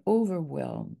succumb in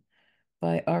overwhelm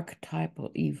by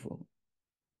archetypal evil,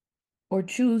 or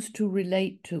choose to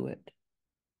relate to it.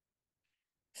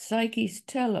 Psyche's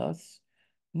tell us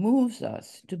moves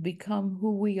us to become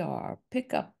who we are,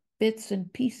 pick up bits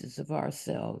and pieces of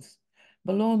ourselves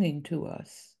belonging to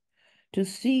us, to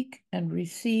seek and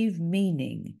receive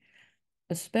meaning,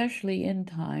 especially in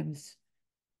times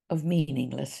of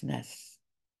meaninglessness.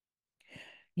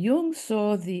 Jung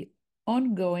saw the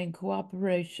ongoing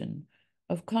cooperation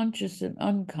of conscious and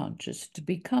unconscious to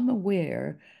become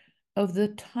aware of the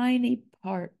tiny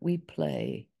part we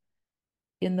play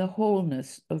in the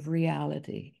wholeness of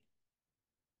reality.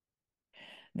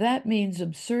 That means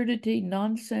absurdity,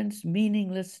 nonsense,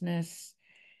 meaninglessness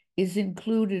is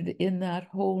included in that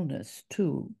wholeness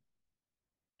too.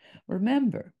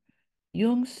 Remember,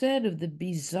 Jung said of the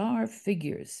bizarre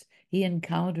figures he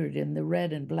encountered in the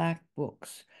red and black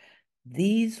books,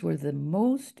 these were the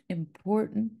most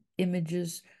important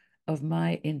images of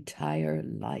my entire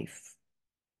life.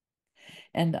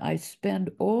 And I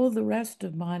spend all the rest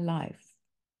of my life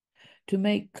to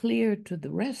make clear to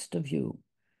the rest of you,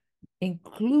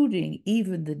 including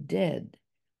even the dead,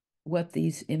 what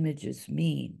these images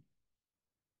mean.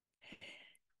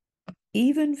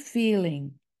 Even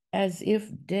feeling as if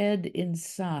dead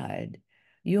inside,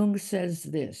 Jung says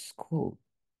this, quote,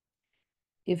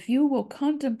 "If you will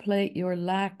contemplate your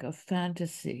lack of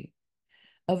fantasy,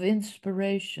 of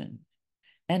inspiration,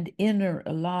 and inner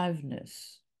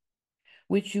aliveness,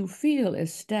 which you feel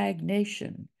as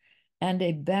stagnation and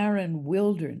a barren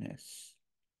wilderness,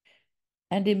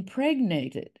 and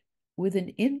impregnate it with an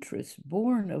interest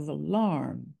born of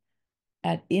alarm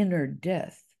at inner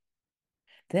death,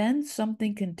 then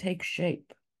something can take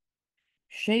shape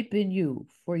in you,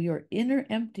 for your inner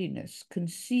emptiness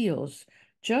conceals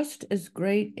just as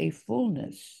great a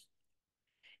fullness,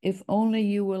 if only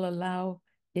you will allow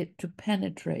it to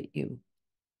penetrate you.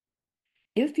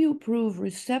 If you prove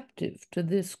receptive to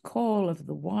this call of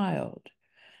the wild,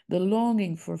 the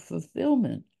longing for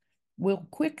fulfillment will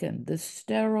quicken the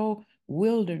sterile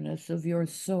wilderness of your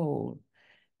soul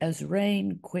as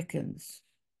rain quickens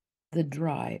the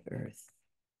dry earth."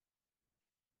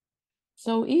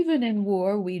 So even in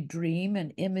war, we dream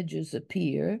and images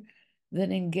appear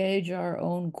that engage our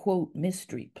own, quote,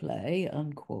 mystery play,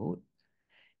 unquote.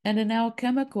 And an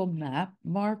alchemical map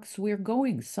marks we're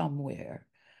going somewhere,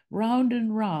 round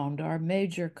and round our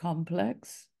major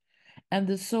complex and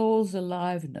the soul's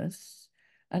aliveness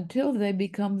until they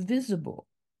become visible.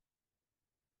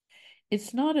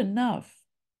 It's not enough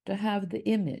to have the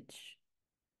image.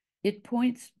 It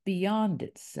points beyond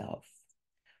itself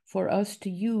for us to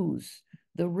use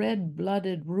the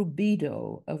red-blooded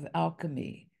rubido of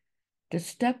alchemy to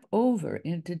step over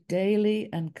into daily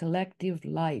and collective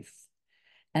life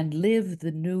and live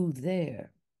the new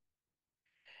there.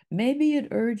 Maybe it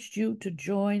urged you to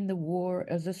join the war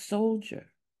as a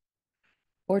soldier,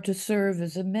 or to serve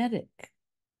as a medic,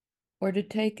 or to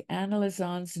take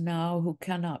analysans now who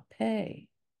cannot pay,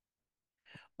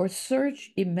 or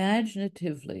search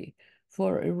imaginatively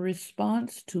for a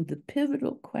response to the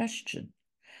pivotal question,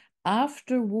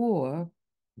 after war,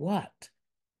 what?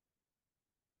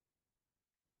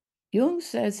 Jung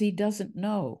says he doesn't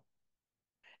know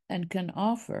and can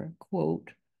offer,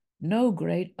 quote, no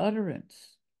great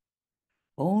utterance,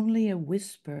 only a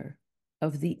whisper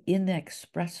of the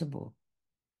inexpressible.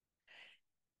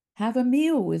 Have a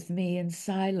meal with me in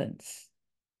silence.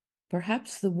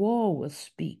 Perhaps the wall will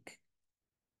speak.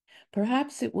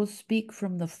 Perhaps it will speak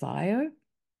from the fire.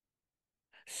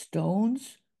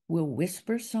 Stones will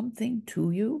whisper something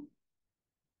to you.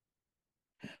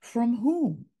 From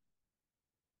whom?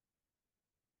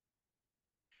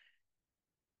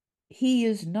 He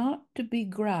is not to be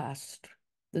grasped,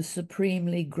 the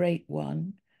supremely great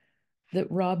one that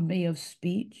robbed me of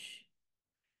speech,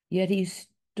 yet he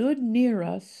stood near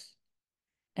us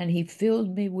and he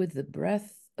filled me with the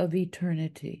breath of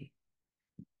eternity,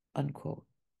 unquote.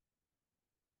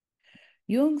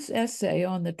 Jung's essay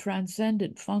on the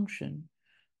transcendent function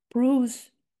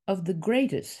proves of the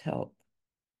greatest help,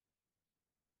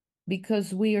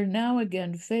 because we are now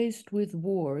again faced with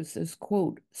wars as,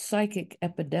 quote, psychic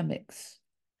epidemics,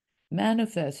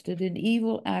 manifested in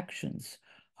evil actions,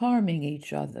 harming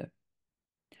each other.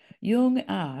 Jung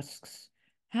asks,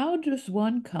 how does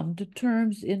one come to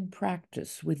terms in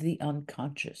practice with the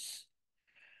unconscious?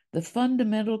 The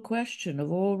fundamental question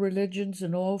of all religions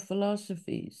and all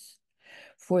philosophies.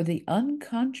 For the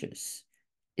unconscious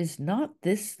is not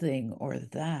this thing or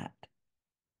that.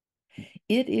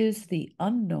 It is the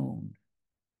unknown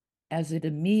as it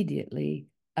immediately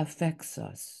affects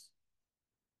us.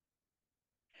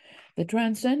 The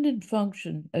transcendent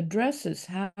function addresses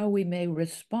how we may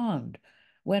respond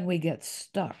when we get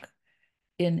stuck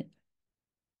in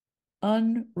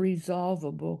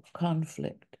unresolvable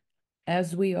conflict,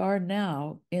 as we are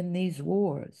now in these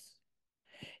wars.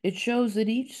 It shows that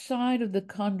each side of the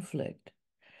conflict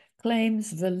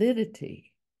claims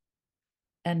validity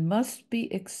and must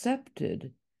be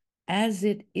accepted as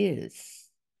it is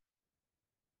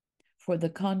for the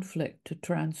conflict to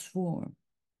transform.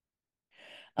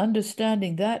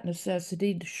 Understanding that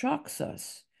necessity shocks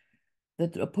us,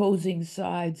 that opposing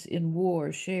sides in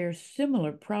war share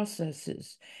similar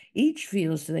processes. Each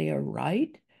feels they are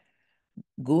right,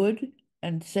 good,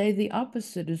 and say the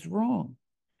opposite is wrong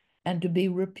and to be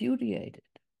repudiated.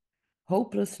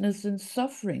 Hopelessness and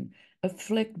suffering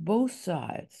afflict both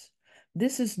sides.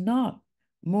 This is not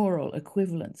moral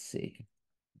equivalency.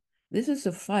 This is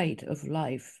a fight of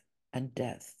life and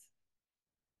death.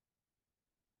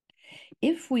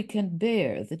 If we can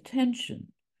bear the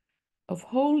tension of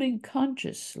holding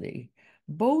consciously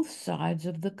both sides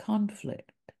of the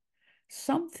conflict,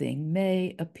 something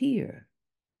may appear.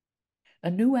 A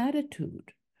new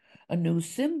attitude, a new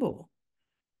symbol,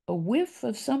 a whiff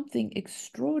of something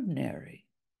extraordinary,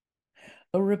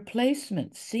 a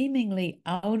replacement seemingly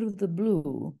out of the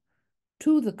blue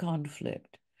to the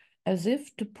conflict, as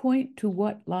if to point to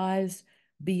what lies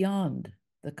beyond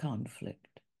the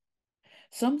conflict.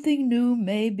 Something new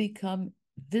may become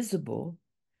visible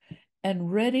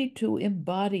and ready to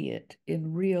embody it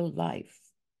in real life.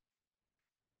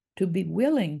 To be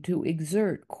willing to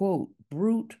exert, quote,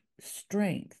 brute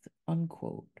strength,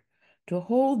 unquote, to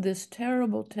hold this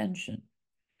terrible tension,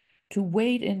 to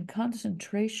wait in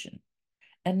concentration,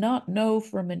 and not know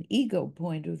from an ego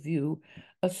point of view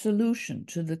a solution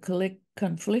to the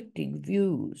conflicting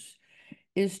views,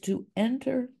 is to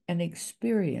enter an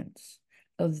experience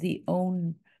of the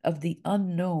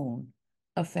unknown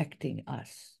affecting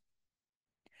us,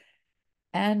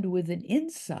 and with an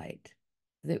insight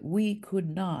that we could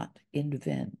not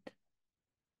invent.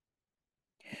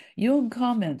 Jung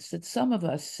comments that some of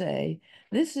us say,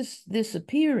 this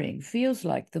appearing feels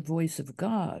like the voice of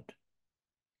God.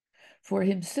 For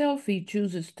himself, he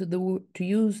chooses to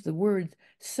use the word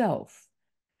self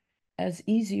as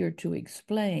easier to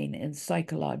explain in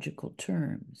psychological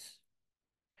terms.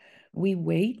 We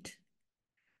wait.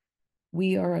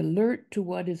 We are alert to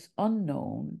what is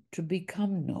unknown to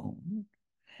become known,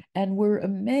 and we're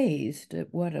amazed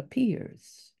at what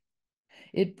appears.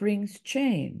 It brings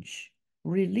change,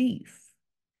 relief,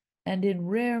 and in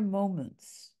rare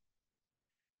moments,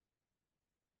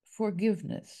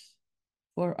 forgiveness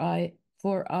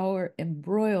for our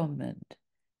embroilment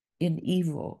in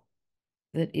evil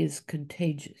that is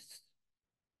contagious.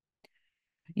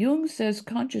 Jung says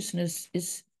consciousness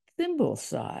is thimble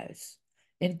size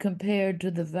in compared to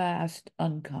the vast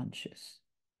unconscious.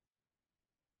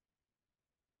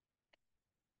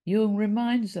 Jung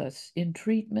reminds us in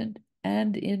treatment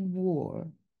and in war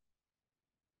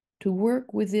to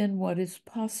work within what is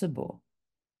possible,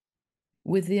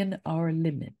 within our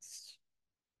limits.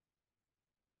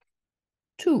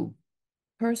 2,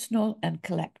 personal and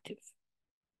collective.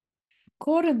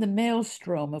 Caught in the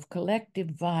maelstrom of collective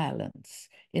violence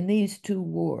in these two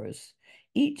wars,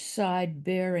 each side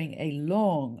bearing a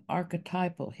long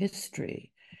archetypal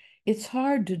history, it's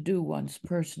hard to do one's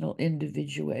personal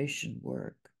individuation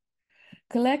work.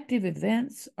 Collective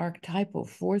events, archetypal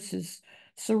forces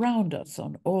surround us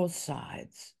on all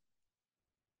sides.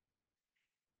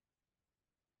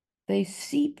 They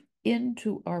seep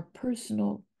into our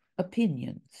personal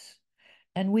opinions,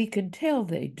 and we can tell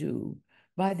they do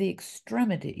by the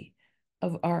extremity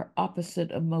of our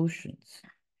opposite emotions.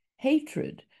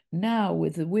 Hatred, now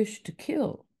with the wish to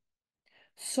kill,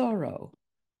 sorrow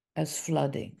as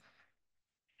flooding.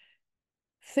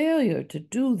 Failure to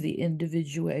do the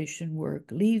individuation work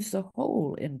leaves a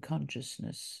hole in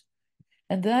consciousness,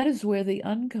 and that is where the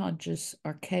unconscious,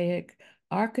 archaic,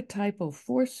 archetypal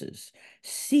forces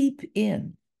seep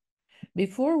in.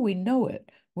 Before we know it,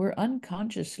 we're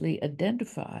unconsciously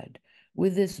identified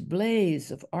with this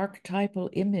blaze of archetypal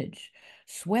image,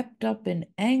 swept up in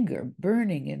anger,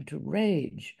 burning into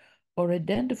rage, or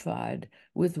identified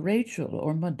with Rachel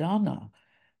or Madonna,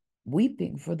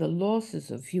 weeping for the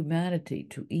losses of humanity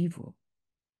to evil.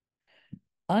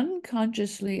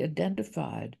 Unconsciously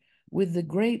identified with the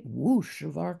great whoosh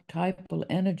of archetypal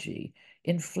energy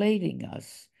inflating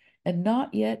us, and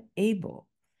not yet able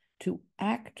to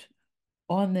act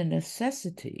on the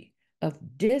necessity of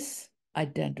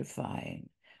disidentifying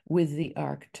with the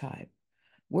archetype.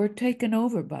 We're taken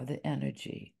over by the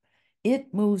energy.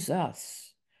 It moves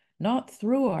us, not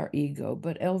through our ego,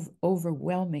 but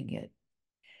overwhelming it.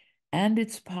 And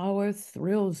its power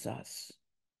thrills us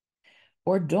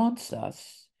or daunts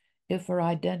us if our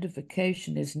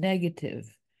identification is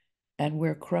negative and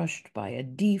we're crushed by a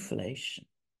deflation.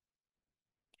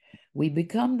 We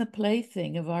become the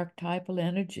plaything of archetypal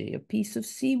energy, a piece of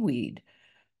seaweed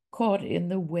caught in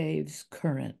the wave's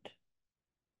current.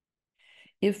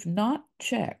 If not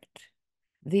checked,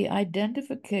 the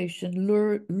identification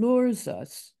lures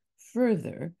us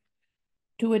further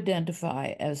to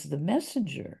identify as the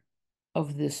messenger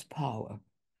of this power,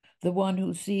 the one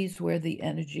who sees where the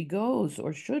energy goes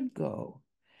or should go,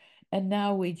 and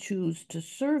now we choose to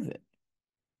serve it,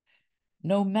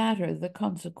 no matter the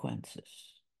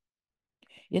consequences.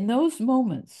 In those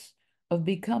moments of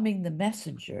becoming the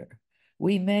messenger,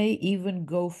 we may even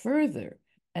go further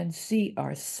and see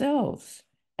ourselves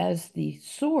as the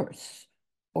source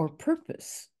or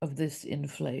purpose of this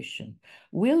inflation,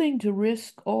 willing to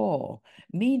risk all,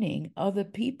 meaning other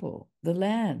people, the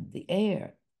land, the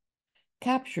air,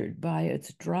 captured by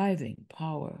its driving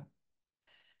power.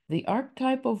 The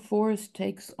archetypal force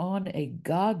takes on a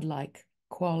godlike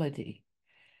quality,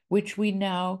 which we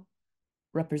now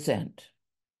represent.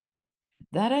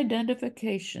 That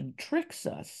identification tricks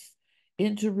us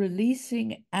into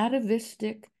releasing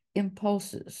atavistic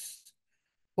impulses,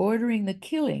 ordering the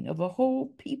killing of a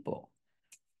whole people,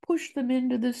 push them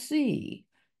into the sea,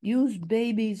 use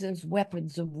babies as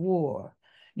weapons of war,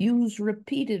 use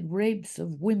repeated rapes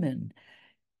of women,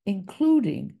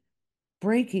 including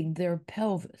breaking their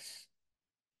pelvis,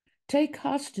 take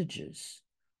hostages,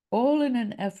 all in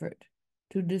an effort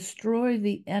to destroy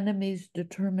the enemy's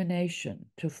determination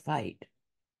to fight.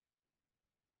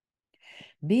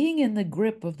 Being in the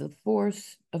grip of the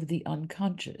force of the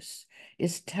unconscious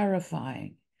is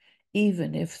terrifying,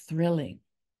 even if thrilling.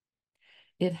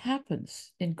 It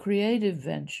happens in creative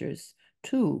ventures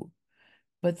too,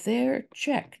 but they're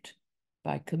checked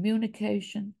by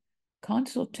communication,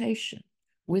 consultation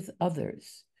with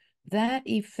others. That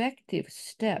effective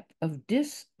step of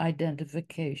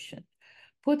disidentification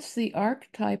puts the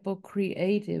archetypal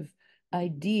creative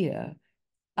idea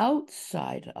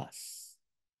outside us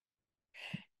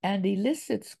and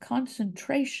elicits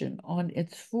concentration on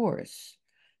its force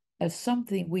as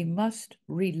something we must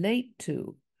relate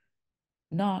to,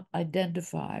 not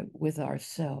identify with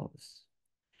ourselves.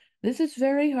 This is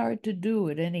very hard to do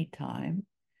at any time,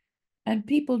 and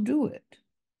people do it.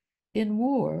 In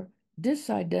war,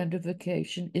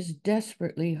 disidentification is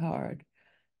desperately hard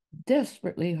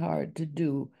to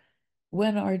do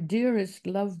when our dearest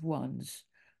loved ones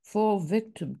fall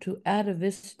victim to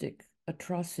atavistic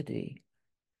atrocity.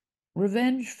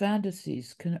 Revenge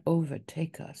fantasies can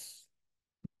overtake us.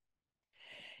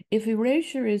 If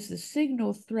erasure is the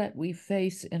signal threat we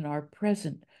face in our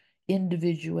present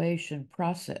individuation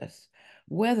process,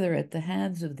 whether at the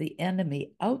hands of the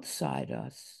enemy outside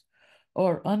us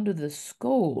or under the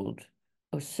scold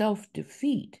of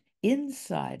self-defeat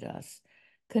inside us,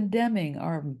 condemning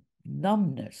our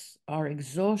numbness, our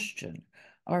exhaustion,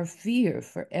 our fear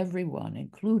for everyone,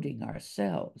 including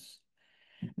ourselves,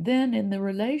 then in the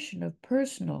relation of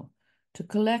personal to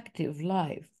collective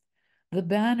life, the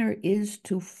banner is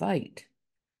to fight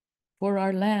for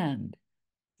our land,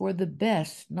 for the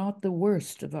best, not the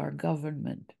worst of our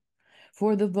government,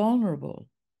 for the vulnerable,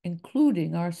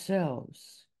 including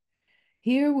ourselves.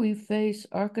 Here we face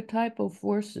archetypal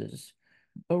forces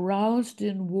aroused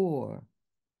in war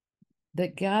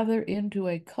that gather into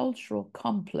a cultural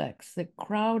complex that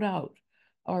crowd out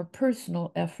our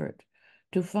personal effort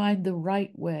to find the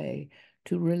right way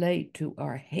to relate to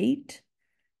our hate,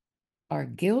 our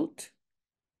guilt,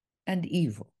 and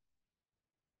evil.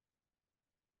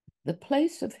 The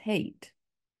place of hate,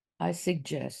 I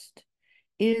suggest,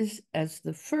 is as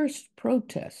the first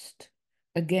protest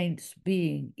against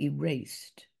being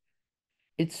erased.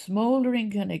 Its smoldering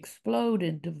can explode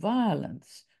into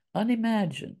violence,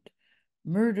 unimagined,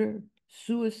 murder,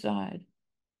 suicide.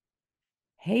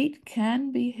 Hate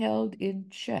can be held in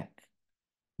check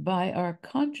by our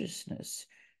consciousness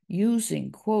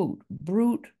using, quote,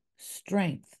 brute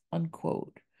strength,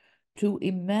 unquote, to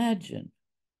imagine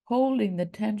holding the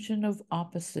tension of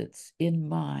opposites in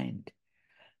mind.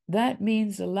 That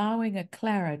means allowing a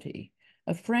clarity,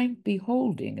 a frank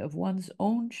beholding of one's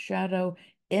own shadow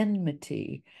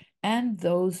enmity and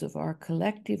those of our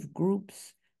collective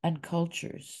groups and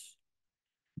cultures.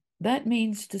 That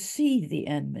means to see the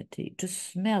enmity, to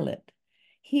smell it,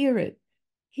 hear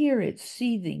its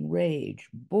seething rage,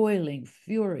 boiling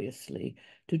furiously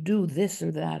to do this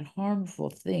or that harmful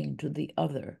thing to the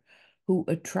other who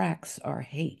attracts our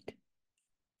hate.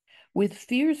 With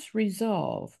fierce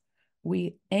resolve,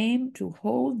 we aim to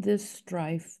hold this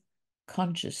strife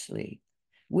consciously,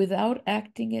 without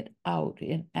acting it out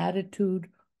in attitude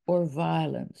or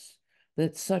violence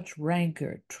that such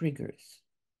rancor triggers.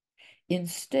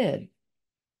 Instead,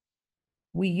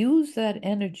 we use that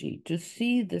energy to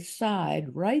see the side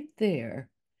right there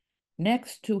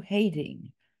next to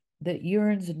hating that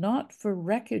yearns not for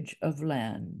wreckage of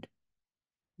land,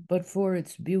 but for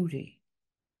its beauty,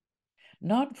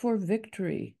 not for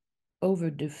victory over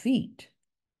defeat,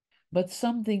 but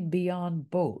something beyond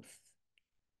both.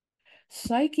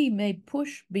 Psyche may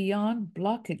push beyond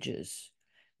blockages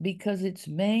because its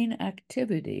main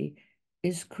activity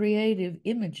is creative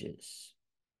images.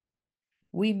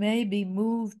 We may be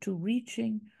moved to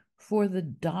reaching for the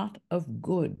dot of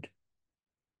good,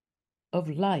 of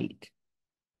light,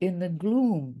 in the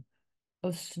gloom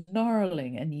of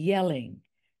snarling and yelling,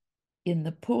 in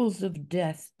the pulls of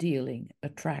death-dealing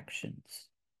attractions.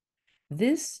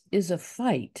 This is a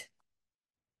fight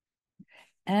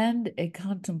and a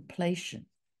contemplation.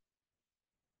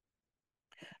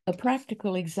 A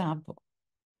practical example.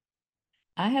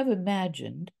 I have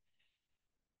imagined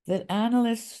that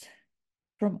analysts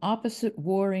from opposite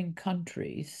warring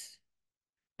countries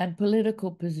and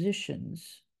political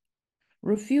positions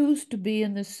refuse to be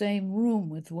in the same room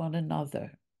with one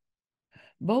another.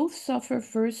 Both suffer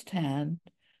firsthand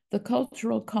the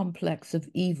cultural complex of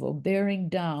evil bearing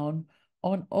down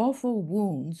on awful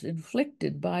wounds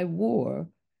inflicted by war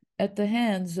at the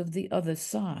hands of the other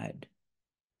side.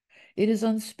 It is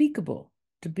unspeakable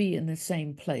to be in the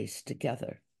same place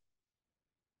together.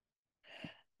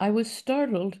 I was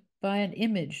startled by an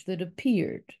image that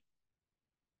appeared.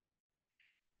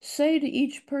 Say to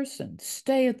each person,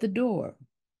 stay at the door.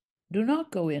 Do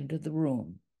not go into the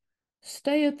room.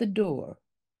 Stay at the door.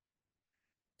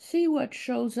 See what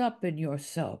shows up in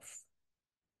yourself.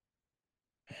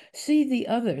 See the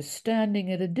others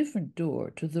standing at a different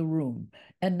door to the room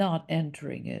and not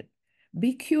entering it.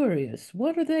 Be curious.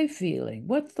 What are they feeling?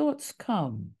 What thoughts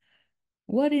come?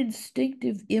 What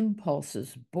instinctive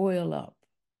impulses boil up?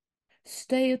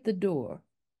 Stay at the door.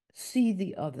 See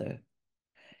the other.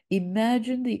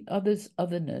 Imagine the other's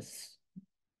otherness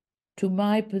to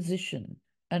my position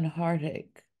and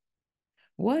heartache.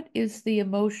 What is the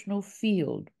emotional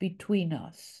field between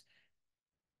us?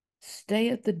 Stay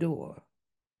at the door.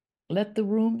 Let the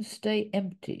room stay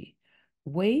empty.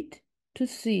 Wait to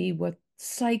see what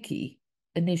psyche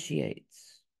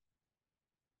initiates.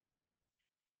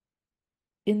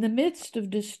 In the midst of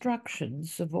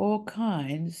destructions of all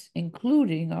kinds,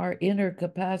 including our inner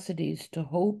capacities to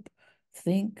hope,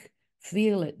 think,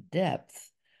 feel at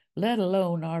depth, let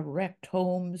alone our wrecked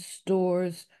homes,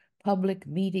 stores, public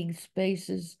meeting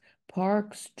spaces,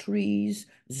 parks, trees,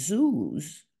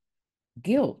 zoos,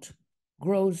 guilt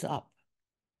grows up.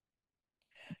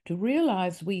 To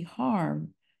realize we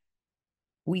harm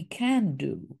we can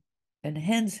do, and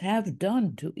hence have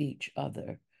done to each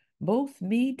other, both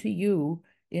me to you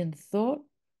in thought,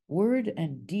 word,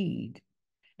 and deed,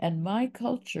 and my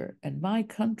culture and my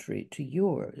country to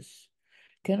yours,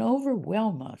 can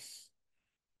overwhelm us.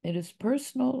 It is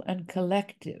personal and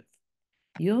collective.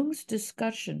 Jung's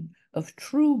discussion of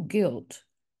true guilt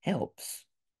helps.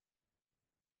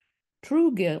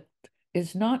 True guilt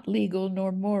is not legal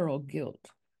nor moral guilt,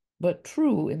 but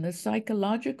true in the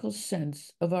psychological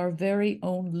sense of our very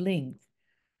own link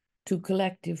to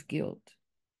collective guilt.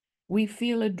 We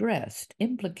feel addressed,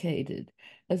 implicated,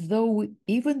 as though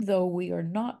even though we are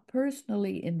not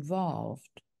personally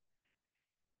involved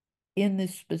in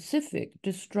this specific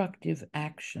destructive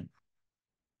action.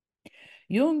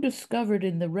 Jung discovered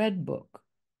in the Red Book,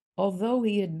 although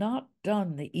he had not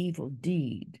done the evil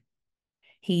deed,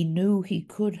 he knew he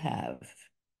could have.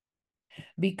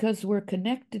 Because we're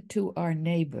connected to our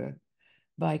neighbor,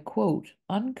 by, quote,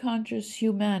 unconscious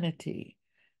humanity,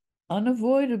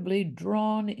 unavoidably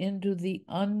drawn into the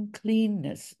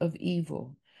uncleanness of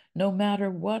evil, no matter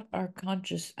what our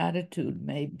conscious attitude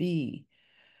may be,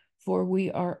 for we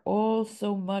are all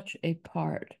so much a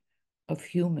part of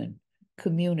human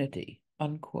community,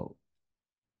 unquote.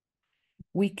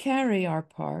 We carry our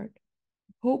part,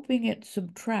 hoping it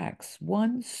subtracts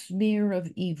one smear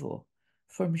of evil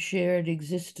from shared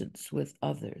existence with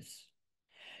others.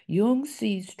 Jung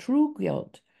sees true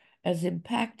guilt as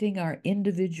impacting our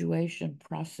individuation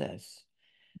process.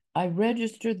 I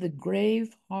register the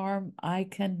grave harm I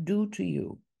can do to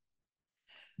you.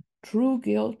 True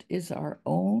guilt is our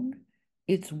own,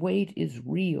 its weight is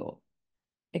real.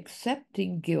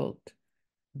 Accepting guilt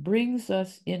brings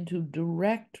us into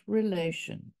direct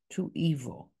relation to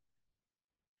evil.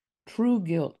 True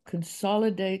guilt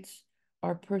consolidates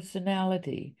our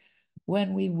personality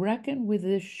when we reckon with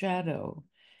this shadow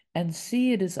and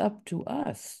see it is up to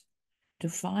us to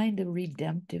find a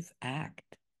redemptive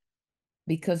act,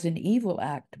 because an evil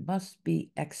act must be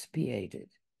expiated.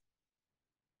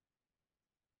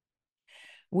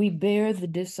 We bear the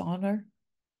dishonor,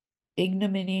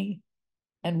 ignominy,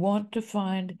 and want to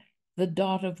find the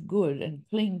dot of good and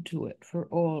cling to it for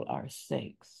all our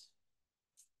sakes.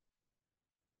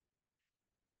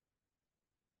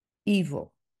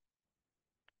 Evil.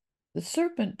 The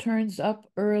serpent turns up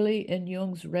early in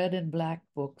Jung's Red and Black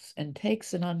books and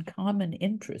takes an uncommon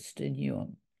interest in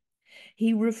Jung.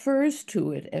 He refers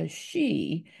to it as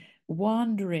she,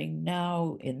 wandering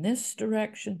now in this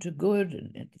direction to good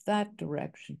and in that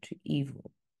direction to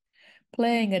evil,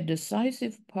 playing a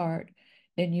decisive part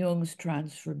in Jung's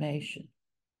transformation.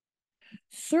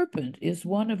 Serpent is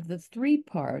one of the three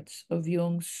parts of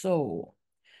Jung's soul.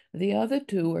 The other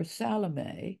two are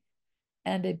Salome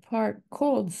and a part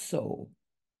called soul.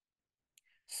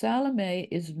 Salome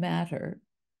is matter,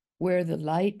 where the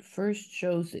light first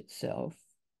shows itself,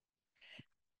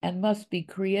 and must be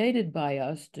created by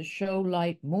us to show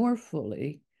light more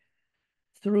fully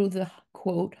through the,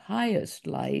 quote, highest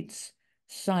lights,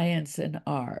 science and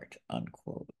art,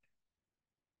 unquote.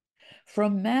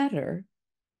 From matter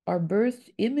are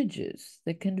birthed images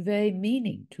that convey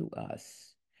meaning to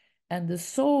us, and the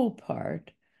soul part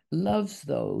loves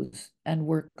those and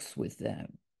works with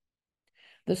them.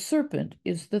 The serpent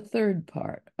is the third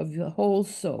part of the whole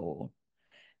soul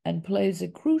and plays a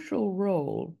crucial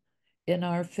role in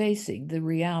our facing the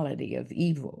reality of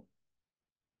evil.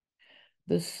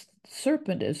 The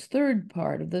serpent as third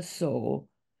part of the soul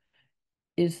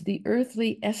is the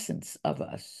earthly essence of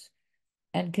us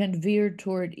and can veer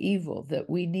toward evil that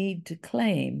we need to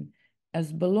claim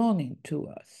as belonging to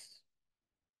us.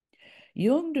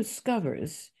 Jung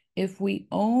discovers if we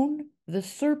own the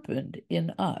serpent in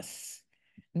us,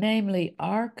 namely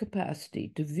our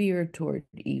capacity to veer toward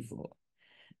evil,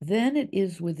 then it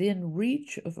is within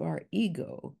reach of our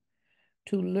ego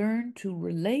to learn to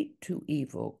relate to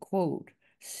evil, quote,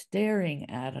 staring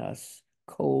at us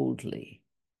coldly,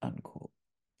 unquote.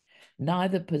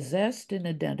 Neither possessed in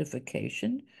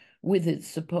identification with its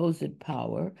supposed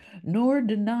power, nor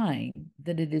denying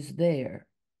that it is there.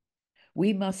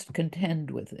 We must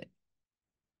contend with it.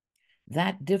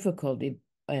 That difficulty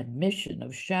admission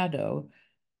of shadow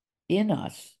in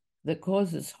us that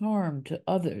causes harm to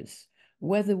others,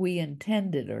 whether we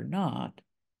intend it or not,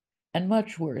 and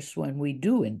much worse when we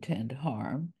do intend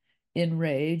harm, in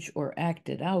rage or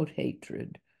acted out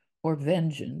hatred or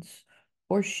vengeance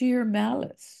or sheer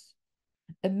malice.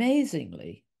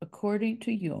 Amazingly, according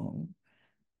to Jung,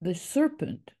 the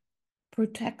serpent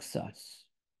protects us.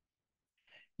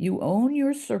 You own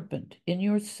your serpent in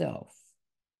yourself.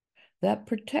 That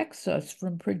protects us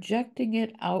from projecting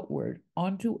it outward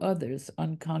onto others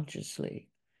unconsciously.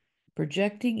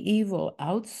 Projecting evil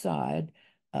outside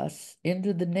us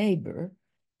into the neighbor,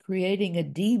 creating a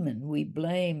demon we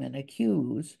blame and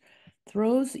accuse,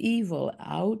 throws evil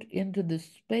out into the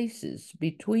spaces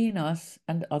between us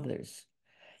and others,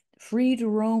 free to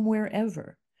roam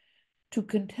wherever, to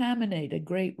contaminate a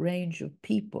great range of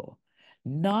people,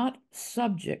 not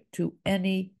subject to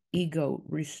any ego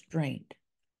restraint,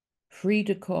 free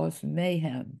to cause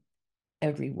mayhem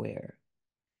everywhere.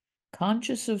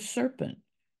 Conscious of serpent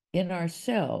in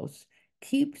ourselves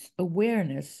keeps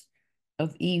awareness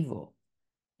of evil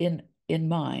in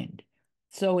mind,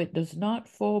 so it does not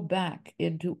fall back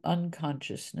into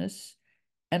unconsciousness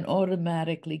and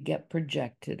automatically get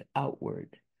projected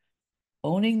outward.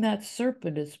 Owning that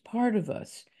serpent as part of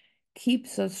us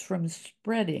keeps us from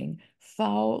spreading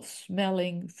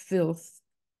foul-smelling filth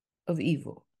of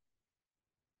evil.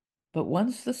 But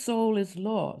once the soul is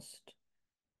lost,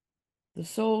 The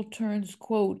soul turns,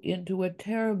 quote, into a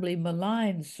terribly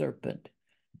malign serpent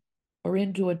or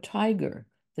into a tiger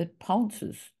that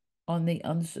pounces on the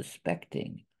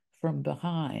unsuspecting from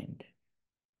behind.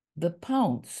 The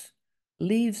pounce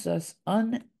leaves us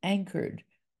unanchored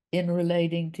in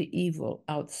relating to evil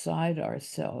outside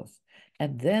ourselves,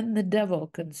 and then the devil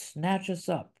can snatch us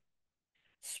up,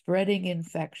 spreading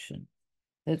infection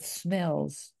that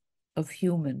smells of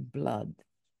human blood.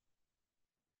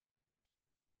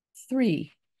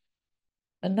 3,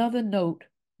 another note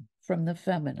from the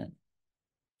feminine.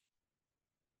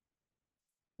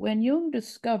 When Jung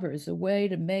discovers a way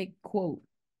to make, quote,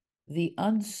 the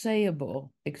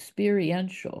unsayable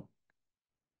experiential,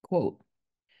 quote,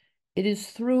 it is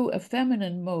through a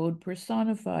feminine mode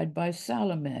personified by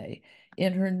Salome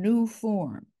in her new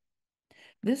form.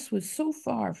 This was so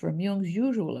far from Jung's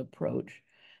usual approach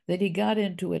that he got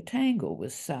into a tangle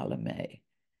with Salome,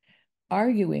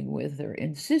 arguing with her,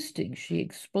 insisting she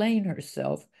explain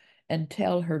herself and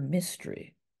tell her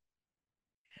mystery.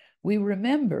 We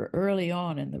remember early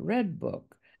on in the Red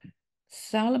Book,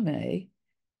 Salome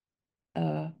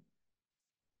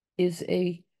is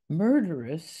a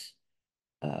murderous,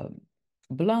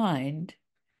 blind,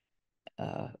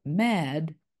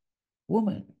 mad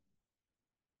woman.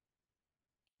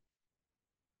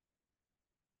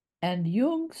 And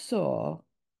Jung saw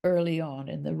early on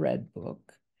in the Red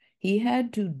Book, he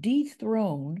had to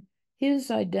dethrone his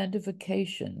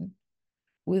identification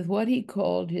with what he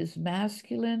called his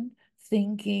masculine,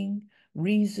 thinking,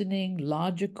 reasoning,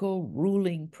 logical,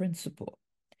 ruling principle,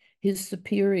 his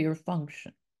superior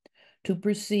function, to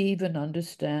perceive and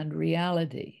understand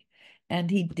reality.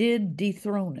 And he did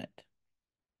dethrone it.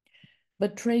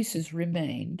 But traces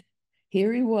remained.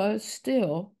 Here he was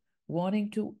still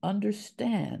wanting to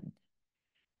understand,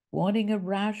 wanting a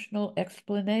rational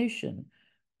explanation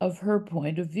of her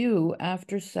point of view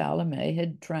after Salome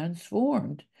had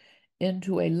transformed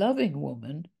into a loving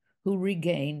woman who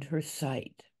regained her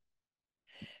sight.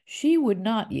 She would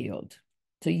not yield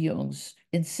to Jung's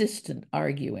insistent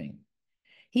arguing.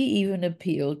 He even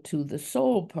appealed to the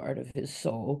soul part of his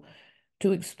soul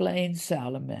to explain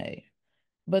Salome.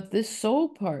 But this soul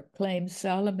part claimed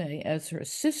Salome as her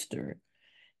sister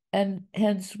and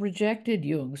hence rejected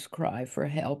Jung's cry for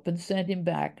help and sent him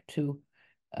back to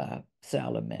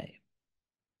Salome.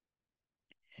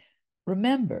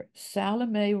 Remember,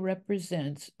 Salome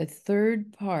represents a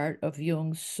third part of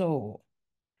Jung's soul.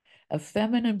 A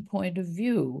feminine point of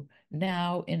view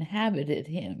now inhabited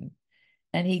him,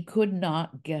 and he could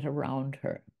not get around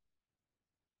her.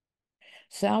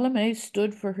 Salome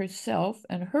stood for herself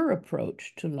and her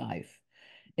approach to life,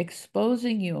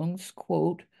 exposing Jung's,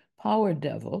 quote, power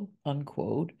devil,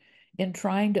 unquote, in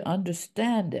trying to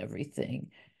understand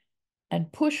everything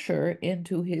and push her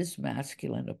into his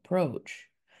masculine approach.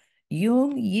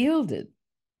 Jung yielded.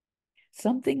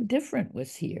 Something different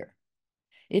was here.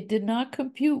 It did not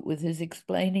compute with his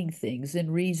explaining things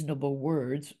in reasonable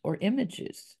words or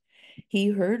images. He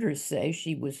heard her say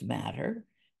she was matter,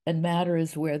 and matter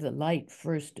is where the light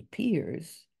first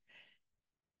appears.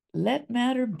 Let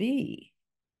matter be.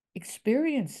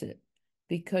 Experience it,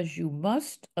 because you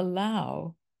must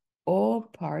allow all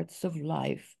parts of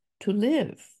life to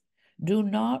live. Do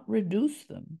not reduce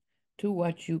them to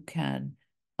what you can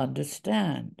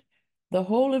understand. The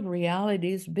whole of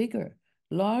reality is bigger,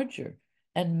 larger,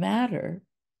 and matter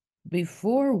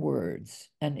before words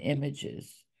and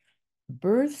images.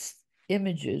 Birth's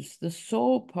images, the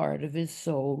soul part of his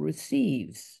soul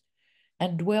receives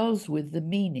and dwells with the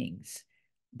meanings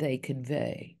they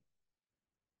convey.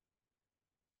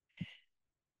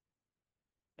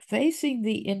 Facing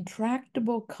the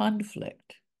intractable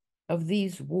conflict of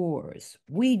these wars,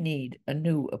 we need a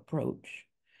new approach,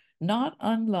 not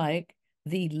unlike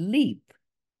the leap,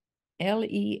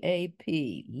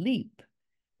 L-E-A-P, leap,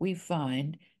 we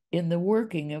find in the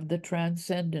working of the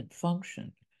transcendent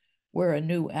function, where a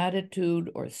new attitude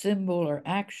or symbol or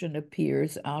action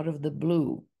appears out of the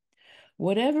blue.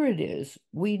 Whatever it is,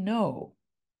 we know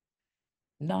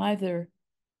neither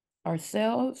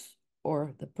ourselves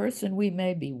or the person we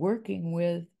may be working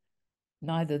with,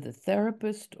 neither the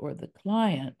therapist or the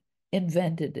client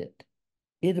invented it.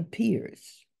 It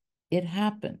appears. It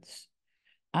happens.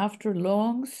 After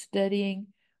long studying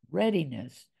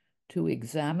readiness to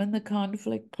examine the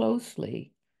conflict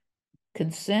closely,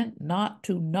 consent not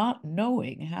to not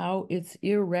knowing how its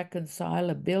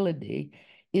irreconcilability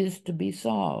is to be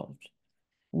solved,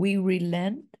 we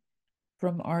relent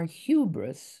from our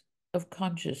hubris of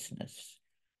consciousness,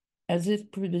 as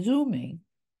if presuming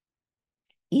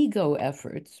ego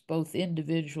efforts, both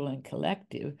individual and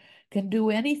collective, can do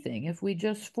anything if we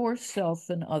just force self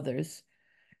and others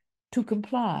to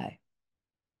comply.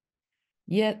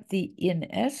 Yet the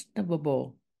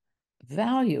inestimable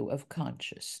value of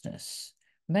consciousness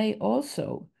may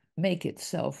also make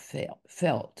itself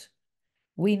felt.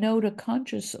 We note a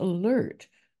conscious alert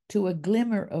to a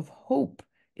glimmer of hope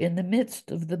in the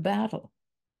midst of the battle,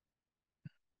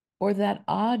 or that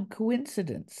odd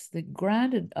coincidence that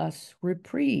granted us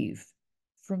reprieve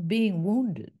from being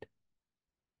wounded,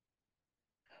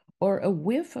 or a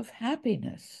whiff of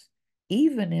happiness,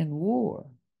 even in war,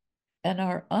 and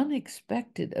our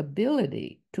unexpected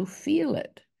ability to feel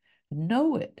it,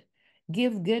 know it,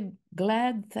 give good,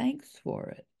 glad thanks for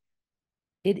it.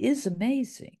 It is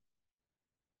amazing.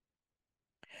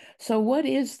 So what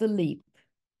is the leap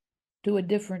to a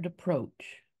different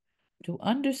approach? To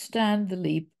understand the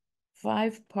leap,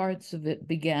 5 parts of it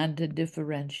began to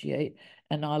differentiate,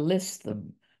 and I'll list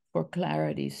them for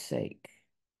clarity's sake.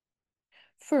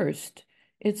 First,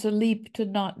 it's a leap to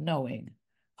not knowing,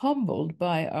 humbled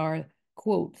by our,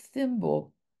 quote,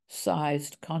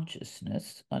 thimble-sized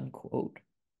consciousness, unquote,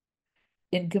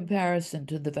 in comparison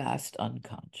to the vast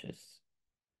unconscious.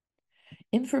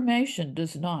 Information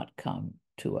does not come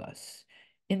to us.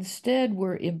 Instead,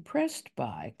 we're impressed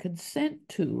by, consent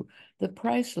to, the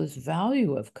priceless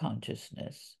value of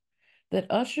consciousness that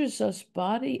ushers us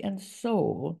body and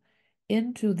soul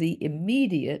into the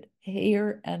immediate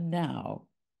here and now.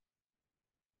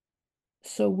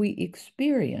 So we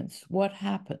experience what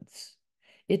happens.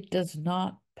 It does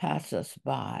not pass us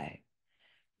by.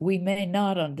 We may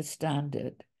not understand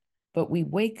it, but we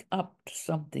wake up to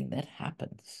something that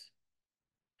happens.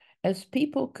 As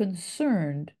people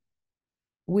concerned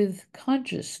with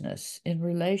consciousness in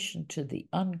relation to the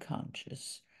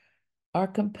unconscious, our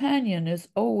companion is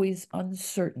always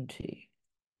uncertainty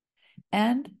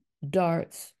and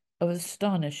darts of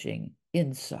astonishing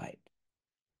insight.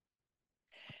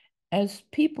 As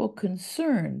people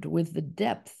concerned with the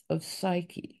depth of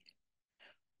psyche,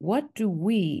 what do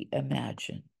we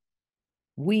imagine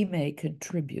we may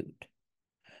contribute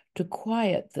to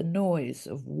quiet the noise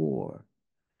of war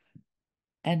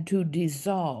and to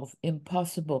dissolve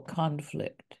impossible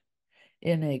conflict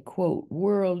in a, quote,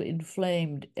 world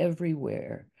inflamed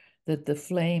everywhere that the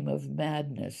flame of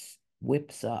madness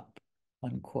whips up,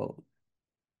 unquote?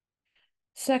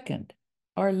 Second,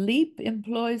 our leap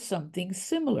employs something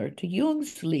similar to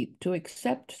Jung's leap to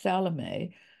accept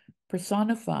Salome,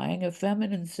 personifying a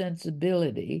feminine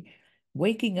sensibility,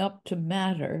 waking up to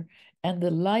matter and the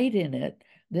light in it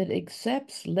that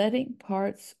accepts letting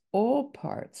all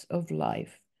parts of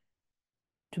life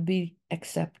to be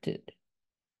accepted.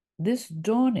 This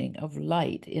dawning of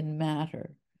light in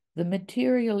matter, the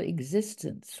material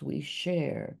existence we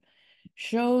share,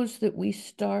 shows that we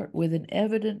start with an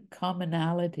evident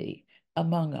commonality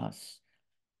among us,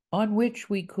 on which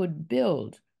we could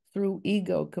build through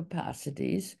ego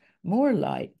capacities more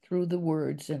light through the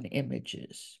words and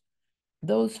images.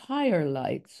 Those higher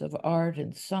lights of art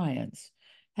and science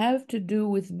have to do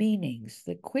with meanings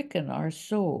that quicken our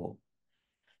soul,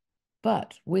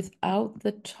 but without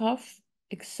the tough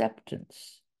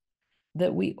acceptance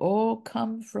that we all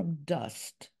come from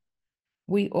dust.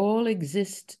 We all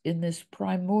exist in this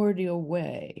primordial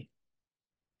way.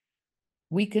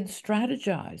 We can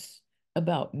strategize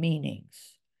about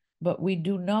meanings, but we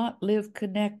do not live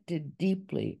connected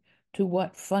deeply to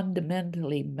what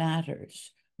fundamentally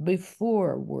matters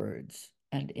before words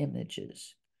and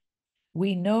images.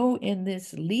 We know in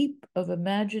this leap of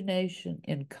imagination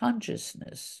in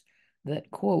consciousness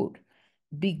that, quote,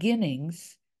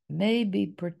 beginnings may be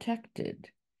protected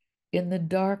in the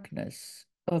darkness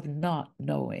of not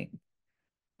knowing,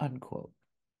 unquote.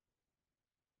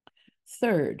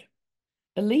 Third,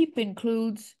 a leap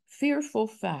includes fearful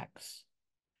facts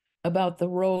about the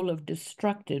role of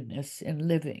destructiveness in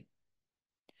living.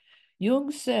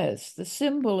 Jung says the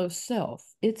symbol of self,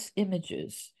 its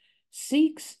images,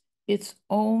 seeks its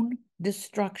own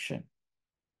destruction.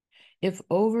 If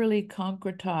overly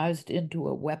concretized into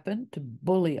a weapon to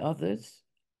bully others,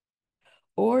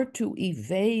 or to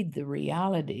evade the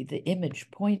reality the image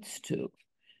points to,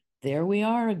 there we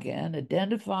are again,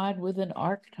 identified with an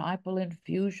archetypal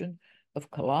infusion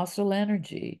of colossal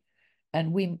energy,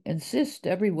 and we insist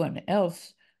everyone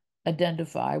else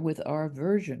identify with our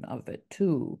version of it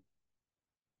too.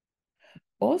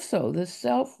 Also, the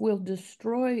self will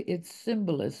destroy its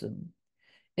symbolism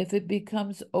if it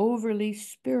becomes overly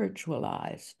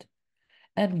spiritualized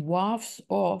and wafts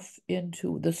off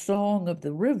into the song of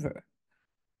the river,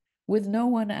 with no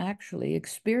one actually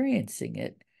experiencing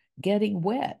it, getting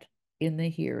wet in the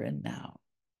here and now.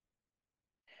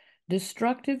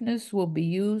 Destructiveness will be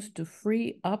used to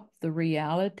free up the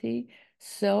reality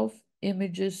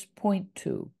self-images point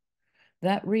to,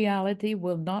 That reality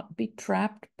will not be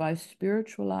trapped by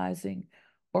spiritualizing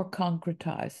or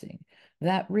concretizing.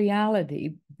 That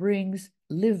reality brings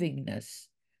livingness,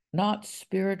 not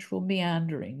spiritual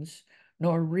meanderings,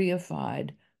 nor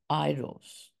reified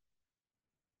idols.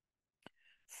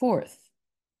 Fourth,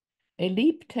 a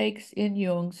leap takes in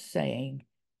Jung's saying,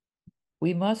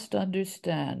 we must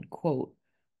understand, quote,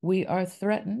 we are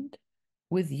threatened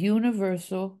with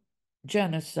universal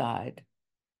genocide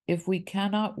if we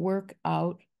cannot work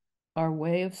out our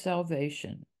way of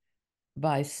salvation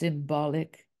by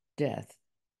symbolic death.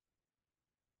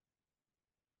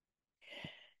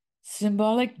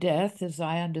 Symbolic death, as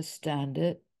I understand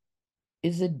it,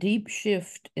 is a deep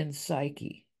shift in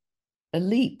psyche. A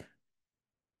leap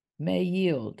may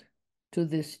yield to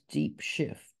this deep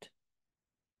shift.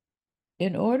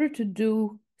 In order to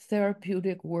do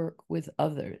therapeutic work with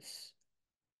others,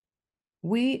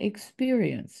 we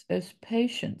experience as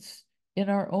patients in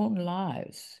our own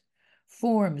lives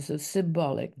forms of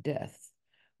symbolic death,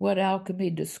 what alchemy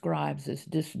describes as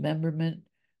dismemberment,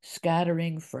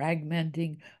 scattering,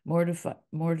 fragmenting,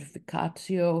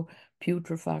 mortificatio,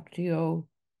 putrefactio.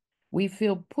 We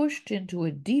feel pushed into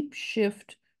a deep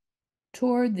shift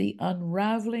toward the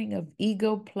unraveling of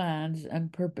ego plans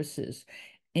and purposes,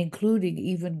 including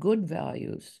even good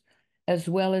values, as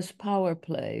well as power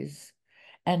plays,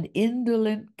 and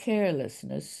indolent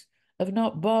carelessness of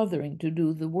not bothering to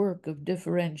do the work of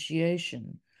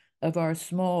differentiation of our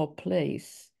small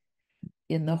place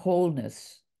in the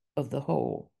wholeness of the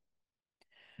whole.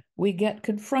 We get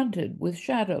confronted with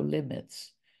shadow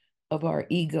limits of our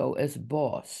ego as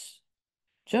boss,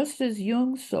 just as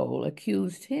Jung's soul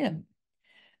accused him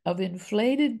of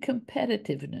inflated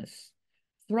competitiveness,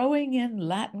 throwing in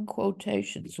Latin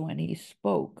quotations when he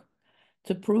spoke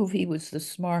to prove he was the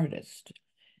smartest,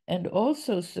 and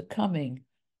also succumbing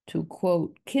to,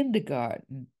 quote,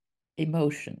 kindergarten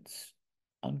emotions,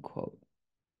 unquote.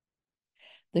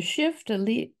 The shift a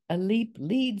leap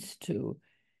leads to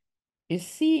is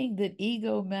seeing that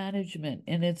ego management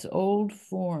in its old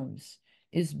forms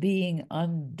is being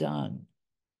undone.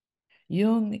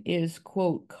 Jung is,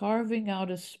 quote, carving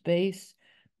out a space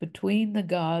between the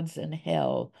gods and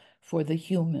hell for the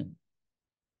human,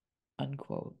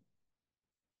 unquote,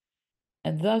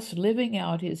 and thus living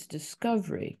out his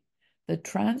discovery, the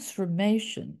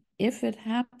transformation, if it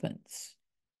happens,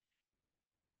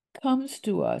 comes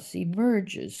to us,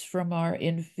 emerges from our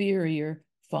inferior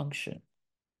function.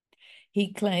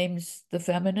 He claims the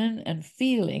feminine and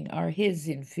feeling are his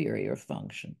inferior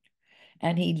function,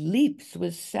 and he leaps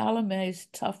with Salome's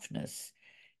toughness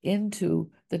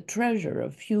into the treasure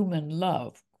of human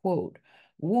love, quote,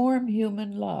 warm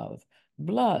human love,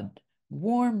 blood,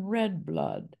 warm red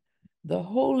blood, the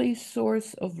holy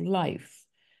source of life,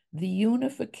 the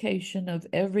unification of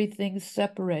everything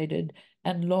separated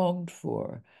and longed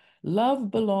for.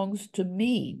 Love belongs to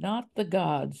me, not the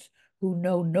gods who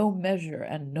know no measure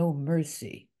and no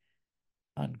mercy,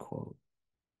 unquote.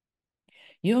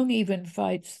 Jung even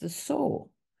fights the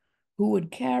soul, who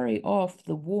would carry off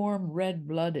the warm,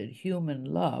 red-blooded human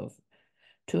love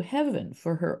to heaven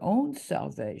for her own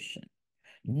salvation.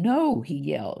 No, he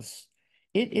yells,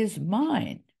 it is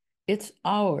mine, it's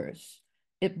ours.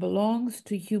 It belongs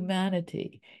to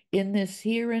humanity in this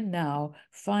here and now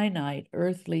finite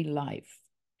earthly life.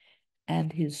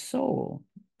 And his soul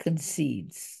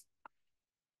concedes.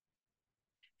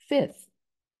 Fifth,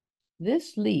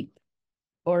 this leap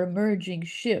or emerging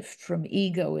shift from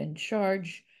ego in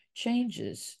charge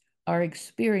changes our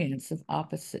experience of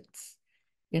opposites.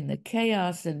 In the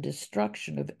chaos and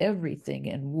destruction of everything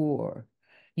in war,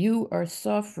 you are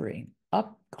suffering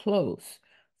up close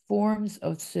forms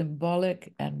of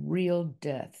symbolic and real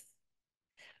death.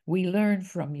 We learn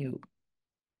from you.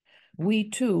 We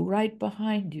too, right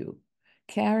behind you,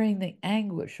 carrying the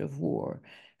anguish of war,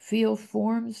 feel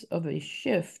forms of a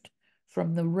shift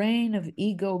from the reign of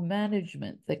ego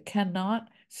management that cannot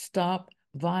stop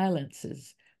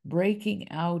violences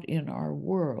breaking out in our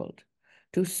world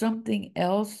to something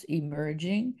else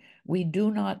emerging we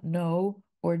do not know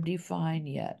or define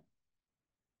yet.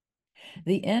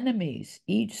 The enemies,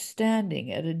 each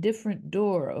standing at a different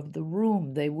door of the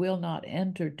room they will not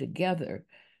enter together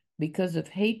because of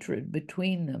hatred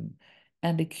between them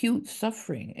and acute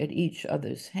suffering at each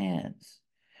other's hands,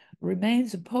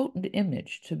 remains a potent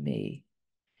image to me.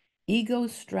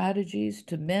 Ego's strategies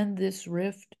to mend this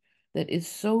rift that is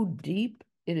so deep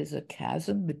it is a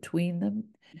chasm between them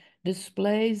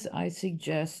displays, I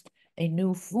suggest, a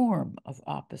new form of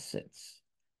opposites.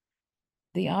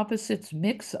 The opposites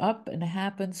mix up and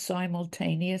happen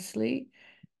simultaneously,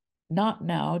 not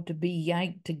now to be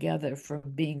yanked together from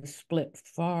being split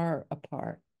far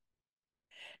apart.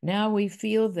 Now we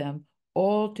feel them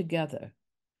all together,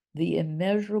 the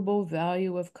immeasurable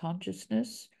value of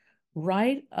consciousness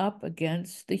right up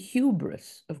against the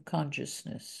hubris of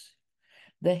consciousness,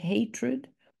 the hatred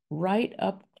right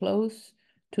up close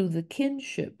to the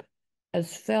kinship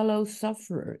as fellow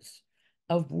sufferers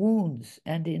of wounds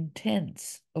and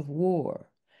intents of war,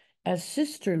 as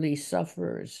sisterly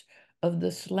sufferers of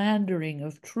the slandering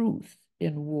of truth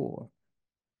in war.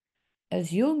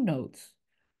 As Jung notes,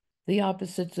 the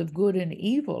opposites of good and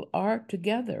evil are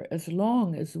together as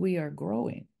long as we are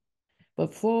growing,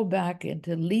 but fall back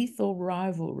into lethal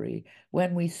rivalry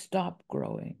when we stop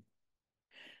growing.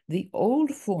 The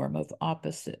old form of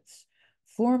opposites,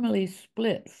 formerly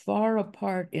split far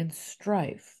apart in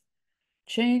strife,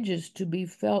 changes to be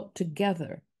felt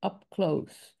together, up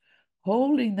close,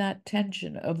 holding that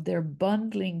tension of their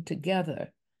bundling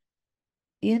together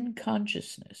in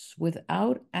consciousness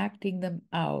without acting them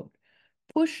out,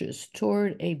 pushes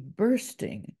toward a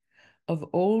bursting of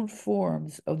old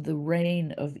forms of the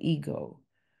reign of ego,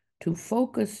 to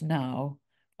focus now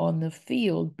on the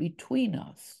field between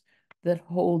us that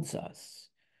holds us.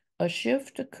 A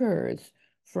shift occurs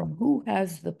from who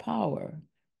has the power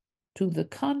to the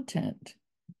content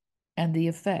and the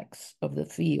effects of the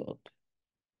field.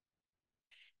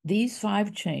 These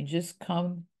 5 changes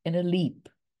come in a leap.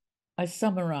 I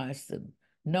summarize them: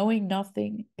 knowing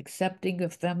nothing, accepting a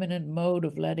feminine mode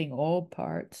of letting all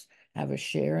parts have a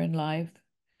share in life,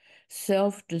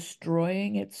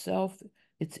 self-destroying itself,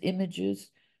 its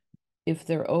images, if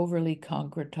they're overly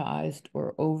concretized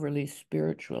or overly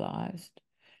spiritualized.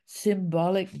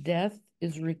 Symbolic death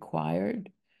is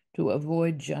required to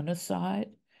avoid genocide,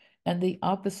 and the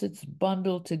opposites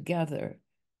bundle together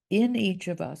in each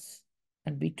of us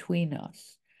and between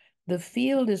us. The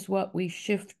field is what we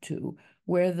shift to,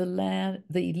 where the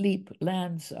leap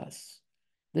lands us.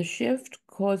 The shift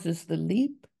causes the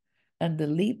leap, and the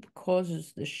leap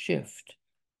causes the shift.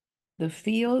 The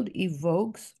field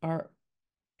evokes our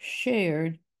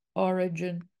shared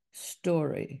origin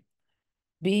story,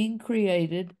 being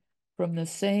created from the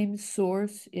same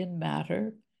source in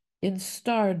matter, in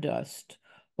stardust,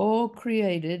 all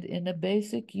created in a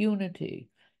basic unity,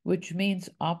 which means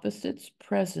opposites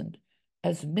present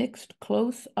as mixed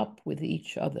close up with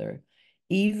each other,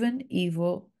 even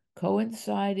evil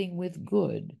coinciding with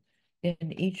good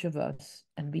in each of us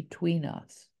and between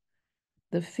us.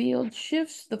 The field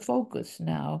shifts the focus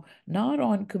now, not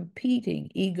on competing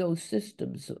ego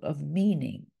systems of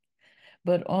meaning,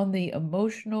 but on the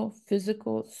emotional,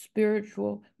 physical,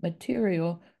 spiritual,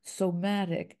 material,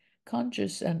 somatic,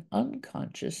 conscious and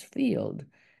unconscious field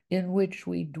in which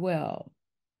we dwell.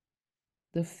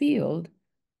 The field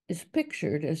is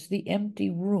pictured as the empty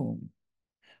room,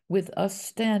 with us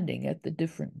standing at the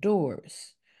different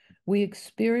doors. We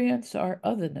experience our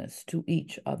otherness to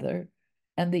each other,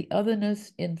 and the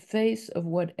otherness in face of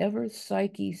whatever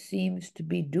psyche seems to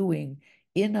be doing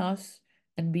in us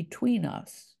and between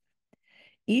us.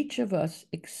 Each of us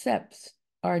accepts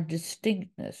our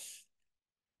distinctness,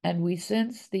 and we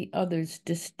sense the other's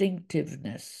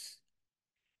distinctiveness.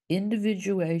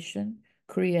 Individuation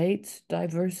creates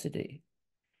diversity,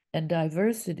 and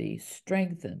diversity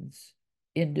strengthens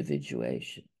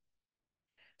individuation.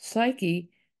 Psyche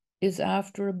is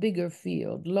after a bigger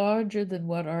field, larger than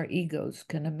what our egos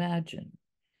can imagine.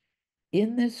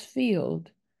 In this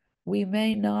field, we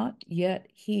may not yet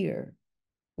hear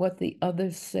what the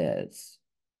other says,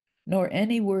 nor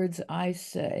any words I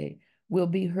say will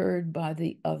be heard by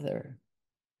the other.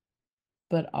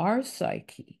 But our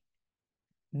psyche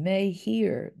may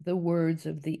hear the words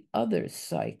of the other's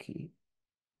psyche,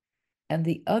 and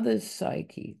the other's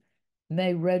psyche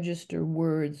may register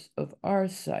words of our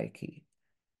psyche.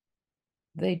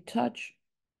 They touch,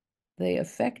 they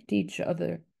affect each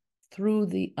other through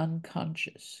the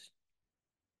unconscious.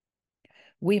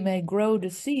 We may grow to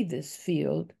see this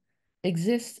field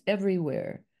exists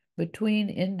everywhere between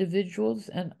individuals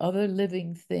and other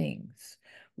living things,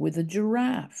 with a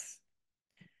giraffe,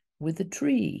 with a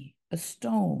tree, a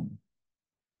stone,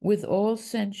 with all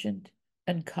sentient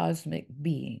and cosmic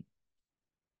being.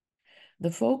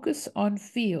 The focus on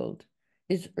field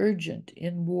is urgent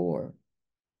in war.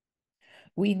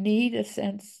 We need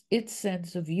its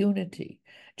sense of unity.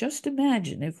 Just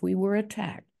imagine if we were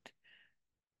attacked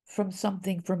from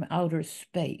something from outer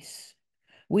space.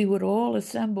 We would all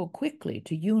assemble quickly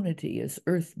to unity as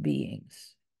earth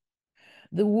beings.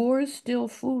 The wars still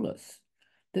fool us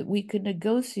that we can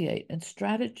negotiate and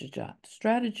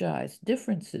strategize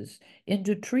differences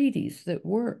into treaties that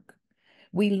work.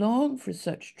 We long for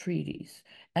such treaties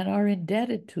and are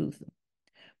indebted to them,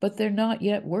 but they're not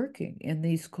yet working in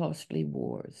these costly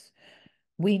wars.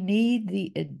 We need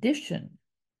the addition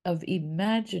of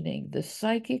imagining the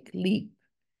psychic leap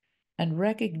and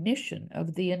recognition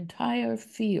of the entire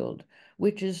field,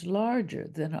 which is larger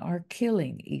than our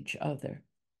killing each other.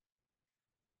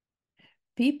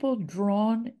 People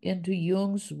drawn into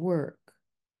Jung's work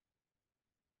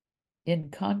in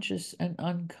conscious and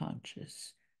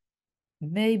unconscious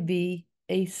may be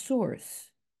a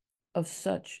source of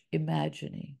such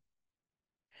imagining.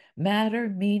 Matter,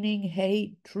 meaning,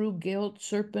 hate, true guilt,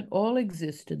 serpent, all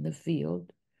exist in the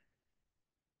field.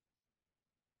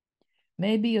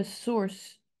 Maybe a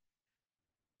source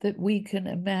that we can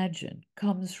imagine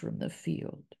comes from the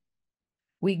field.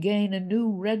 We gain a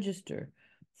new register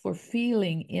for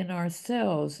feeling in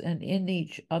ourselves and in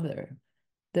each other,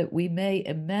 that we may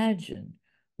imagine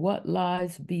what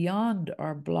lies beyond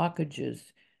our blockages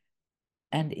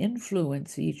and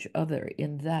influence each other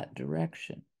in that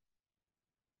direction.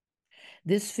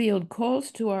 This field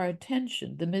calls to our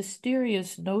attention the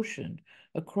mysterious notion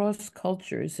across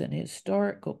cultures and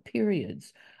historical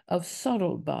periods of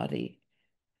subtle body,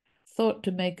 thought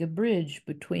to make a bridge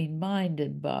between mind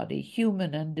and body,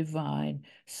 human and divine,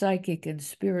 psychic and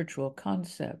spiritual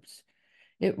concepts.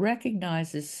 It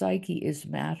recognizes psyche is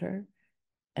matter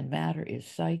and matter is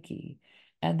psyche,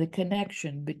 and the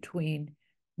connection between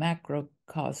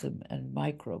macrocosm and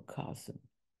microcosm.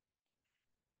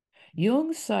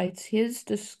 Jung cites his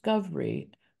discovery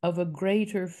of a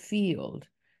greater field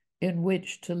in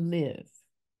which to live.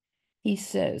 He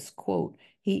says, quote,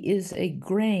 he is a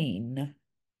grain,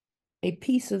 a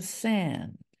piece of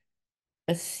sand,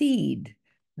 a seed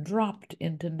dropped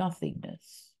into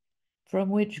nothingness, from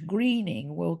which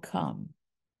greening will come.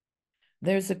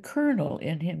 There's a kernel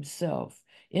in himself,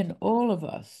 in all of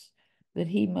us, that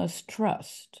he must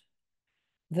trust.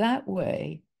 That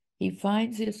way, he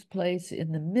finds his place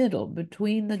in the middle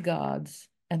between the gods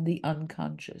and the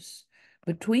unconscious,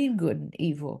 between good and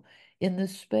evil, in the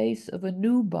space of a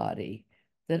new body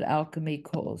that alchemy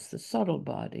calls the subtle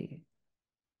body.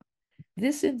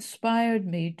 This inspired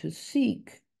me to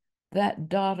seek that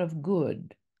dot of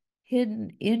good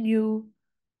hidden in you,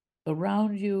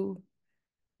 around you,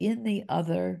 in the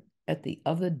other, at the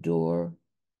other door,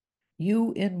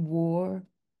 you in war,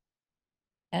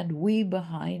 and we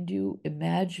behind you,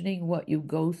 imagining what you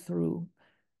go through,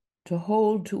 to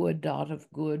hold to a dot of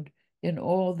good in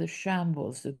all the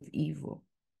shambles of evil.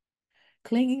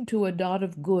 Clinging to a dot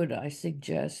of good, I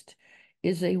suggest,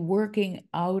 is a working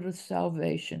out of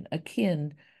salvation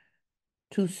akin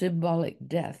to symbolic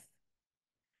death.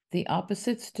 The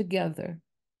opposites together,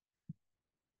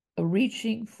 a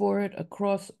reaching for it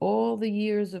across all the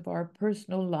years of our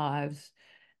personal lives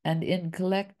and in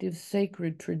collective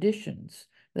sacred traditions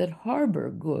that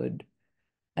harbor good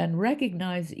and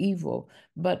recognize evil,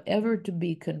 but ever to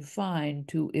be confined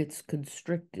to its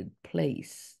constricted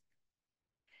place.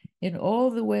 In all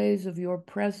the ways of your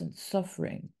present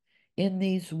suffering, in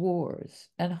these wars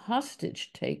and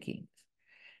hostage takings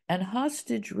and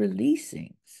hostage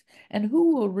releasings, and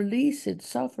who will release its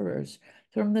sufferers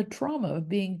from the trauma of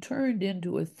being turned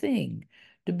into a thing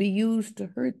to be used to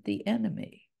hurt the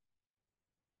enemy.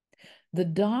 The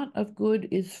dot of good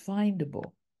is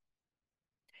findable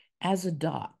as a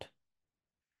dot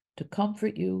to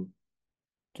comfort you,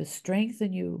 to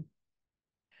strengthen you,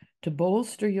 to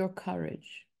bolster your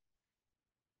courage.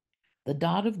 The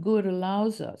dot of good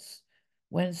allows us,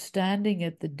 when standing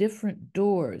at the different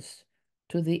doors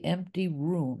to the empty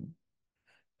room,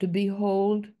 to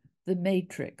behold the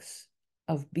matrix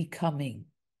of becoming.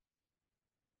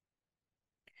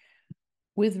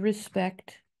 With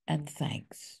respect and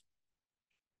thanks.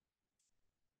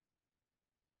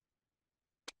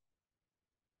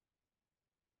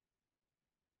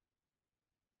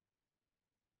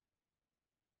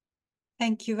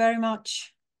 Thank you very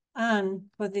much, Anne,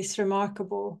 for this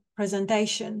remarkable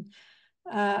presentation.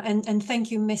 And thank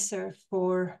you, Misser,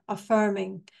 for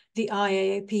affirming the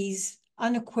IAAP's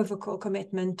unequivocal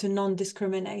commitment to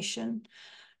non-discrimination,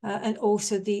 and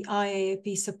also the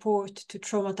IAAP support to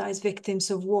traumatized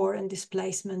victims of war and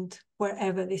displacement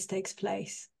wherever this takes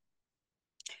place.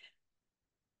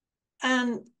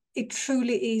 And it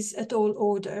truly is a tall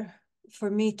order for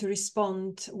me to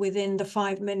respond within the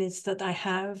 5 minutes that I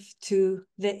have to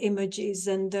the images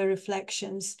and the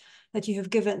reflections that you have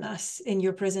given us in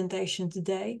your presentation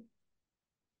today.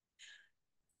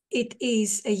 It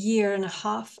is a year and a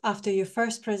half after your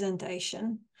first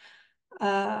presentation.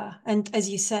 And as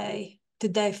you say,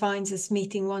 today finds us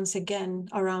meeting once again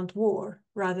around war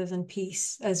rather than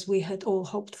peace, as we had all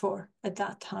hoped for at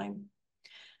that time.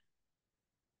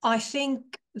 I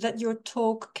think that your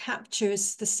talk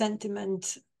captures the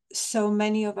sentiment so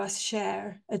many of us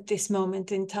share at this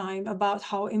moment in time about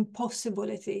how impossible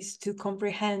it is to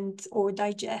comprehend or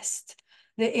digest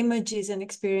the images and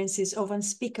experiences of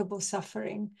unspeakable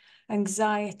suffering,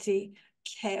 anxiety,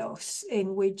 chaos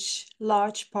in which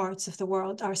large parts of the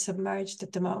world are submerged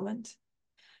at the moment.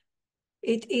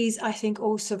 It is, I think,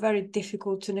 also very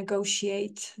difficult to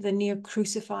negotiate the near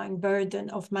crucifying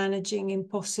burden of managing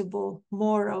impossible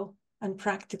moral and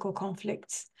practical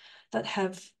conflicts that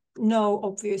have no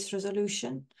obvious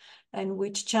resolution and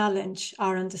which challenge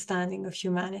our understanding of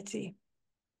humanity.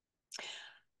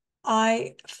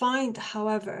 I find,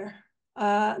 however,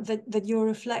 that your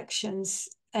reflections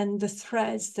and the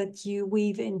threads that you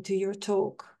weave into your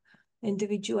talk,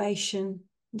 individuation,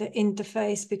 the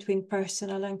interface between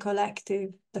personal and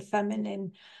collective, the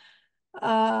feminine,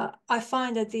 I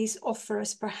find that these offer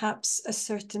us perhaps a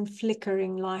certain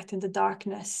flickering light in the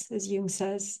darkness, as Jung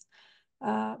says,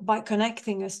 by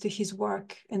connecting us to his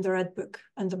work in the Red Book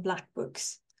and the Black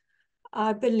Books.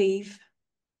 I believe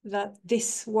that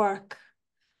this work,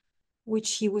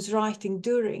 which he was writing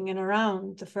during and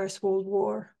around the First World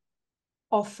War,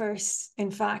 offers, in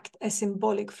fact, a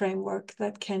symbolic framework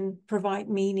that can provide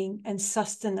meaning and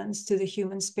sustenance to the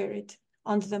human spirit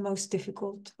under the most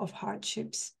difficult of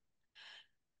hardships.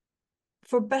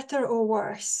 For better or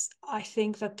worse, I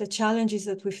think that the challenges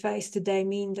that we face today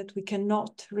mean that we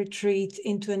cannot retreat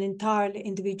into an entirely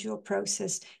individual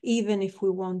process, even if we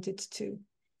wanted to.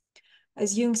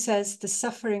 As Jung says, the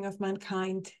suffering of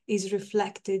mankind is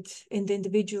reflected in the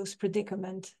individual's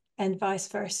predicament and vice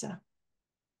versa.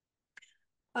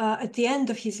 At the end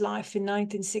of his life in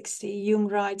 1960, Jung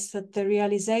writes that the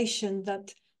realization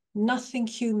that nothing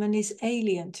human is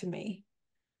alien to me,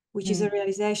 which is a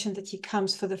realization that he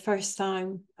comes for the first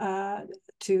time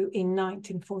to in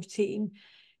 1914.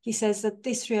 He says that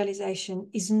this realization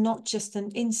is not just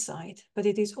an insight, but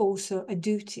it is also a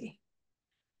duty.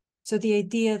 So the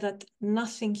idea that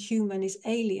nothing human is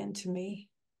alien to me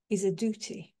is a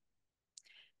duty.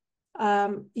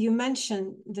 You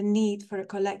mentioned the need for a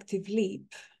collective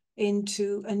leap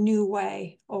into a new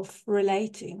way of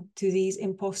relating to these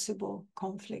impossible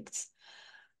conflicts.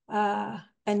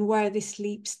 And where this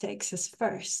leap takes us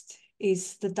first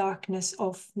is the darkness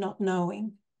of not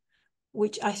knowing,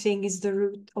 which I think is the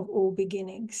root of all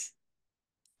beginnings.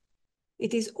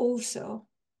 It is also,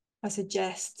 I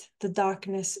suggest, the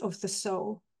darkness of the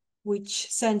soul,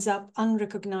 which sends up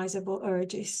unrecognizable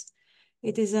urges.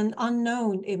 It is an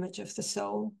unknown image of the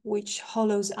soul, which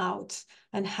hollows out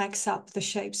and hacks up the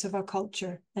shapes of our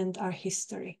culture and our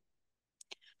history.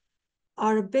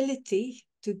 Our ability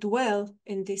to dwell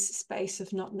in this space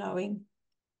of not knowing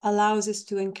allows us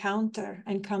to encounter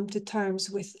and come to terms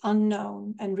with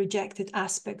unknown and rejected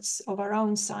aspects of our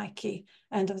own psyche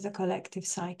and of the collective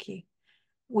psyche.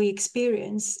 We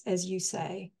experience, as you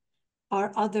say,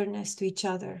 our otherness to each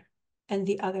other and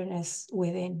the otherness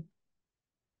within.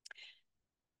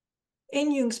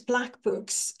 In Jung's Black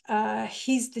Books,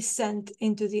 his descent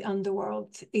into the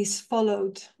underworld is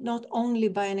followed not only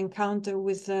by an encounter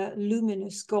with the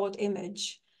luminous God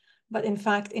image, but in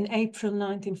fact, in April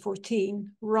 1914,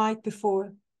 right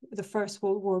before the First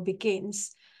World War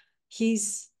begins,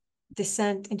 his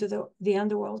descent into the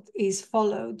underworld is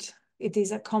followed. It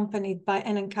is accompanied by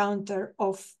an encounter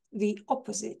of the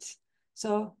opposite.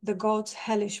 So the God's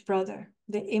hellish brother,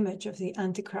 the image of the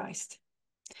Antichrist.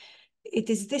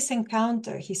 It is this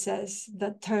encounter, he says,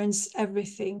 that turns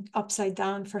everything upside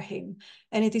down for him.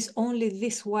 And it is only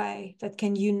this way that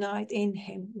can unite in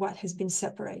him what has been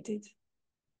separated.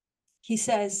 He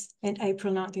says in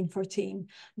April 1914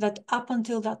 that up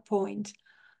until that point,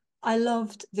 I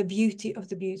loved the beauty of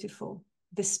the beautiful,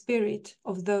 the spirit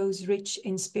of those rich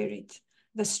in spirit,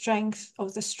 the strength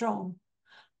of the strong.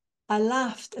 I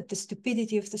laughed at the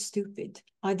stupidity of the stupid.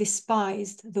 I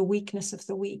despised the weakness of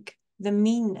the weak, the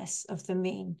meanness of the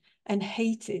mean, and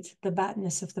hated the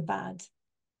badness of the bad.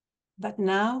 But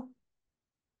now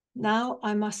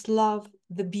I must love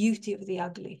the beauty of the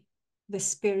ugly, the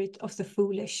spirit of the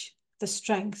foolish, the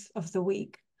strength of the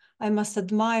weak. I must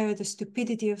admire the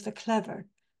stupidity of the clever,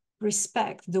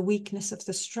 respect the weakness of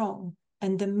the strong,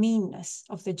 and the meanness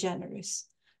of the generous,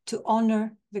 to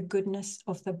honor the goodness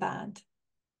of the bad.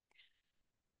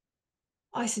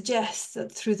 I suggest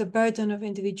that through the burden of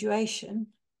individuation,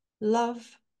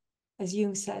 love, as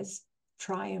Jung says,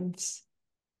 triumphs.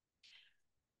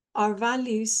 Our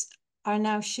values are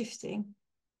now shifting,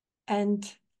 and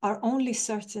our only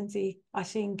certainty, I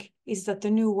think, is that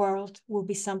the new world will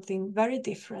be something very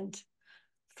different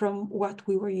from what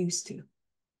we were used to.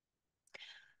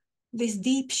 This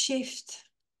deep shift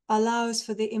allows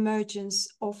for the emergence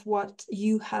of what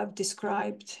you have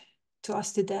described to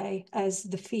us today as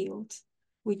the field,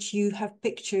 which you have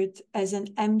pictured as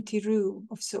an empty room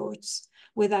of sorts,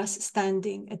 with us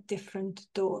standing at different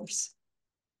doors.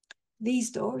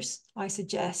 These doors, I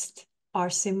suggest, are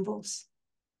symbols.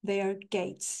 They are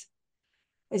gates.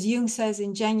 As Jung says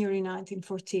in January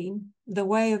 1914, the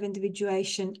way of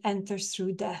individuation enters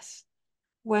through death.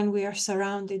 When we are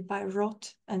surrounded by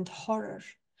rot and horror,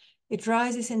 it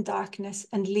rises in darkness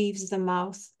and leaves the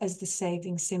mouth as the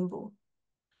saving symbol.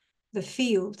 The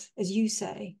field, as you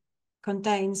say,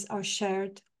 contains our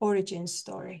shared origin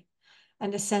story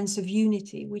and a sense of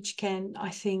unity, which can, I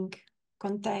think,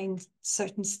 contain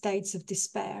certain states of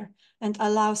despair and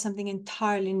allow something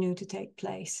entirely new to take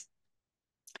place.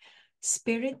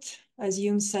 Spirit, as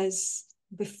Jung says,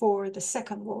 before the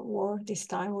Second World War, this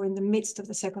time, or in the midst of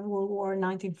the Second World War,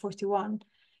 1941,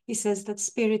 he says that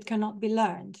spirit cannot be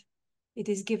learned. It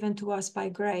is given to us by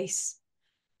grace,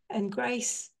 and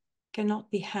grace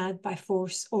cannot be had by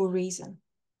force or reason.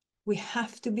 We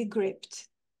have to be gripped,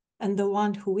 and the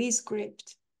one who is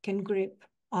gripped can grip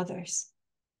others.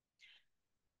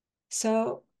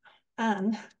 So,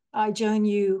 Anne, I join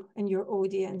you and your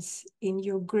audience in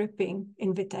your gripping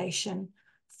invitation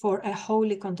for a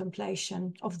holy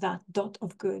contemplation of that dot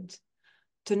of good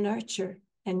to nurture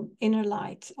an inner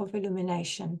light of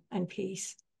illumination and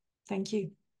peace. Thank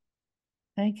you.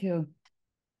 Thank you.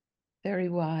 Very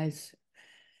wise.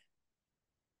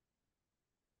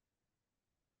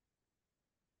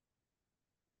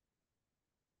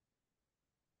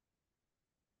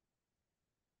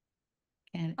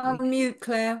 Unmute,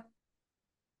 Claire.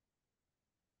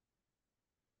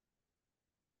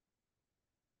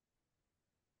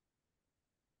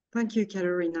 Thank you,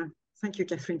 Carolina. Thank you,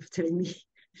 Catherine, for telling me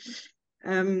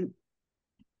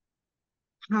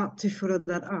how to follow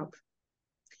that up.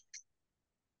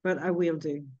 But I will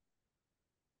do.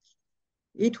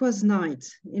 It was night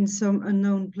in some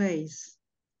unknown place,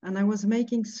 and I was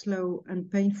making slow and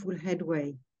painful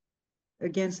headway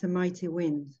against the mighty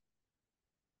wind.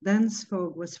 Dense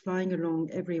fog was flying along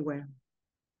everywhere.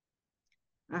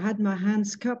 I had my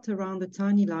hands cupped around the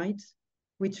tiny light,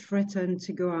 which threatened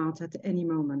to go out at any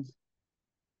moment.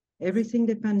 Everything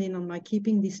depending on my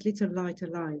keeping this little light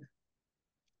alive.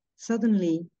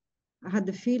 Suddenly, I had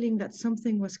the feeling that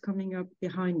something was coming up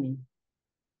behind me.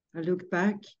 I looked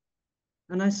back,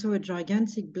 and I saw a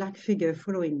gigantic black figure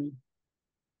following me.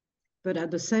 But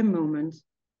at the same moment,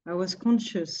 I was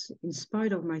conscious, in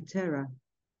spite of my terror,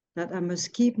 that I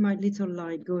must keep my little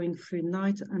light going through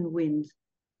night and wind,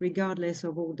 regardless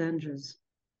of all dangers.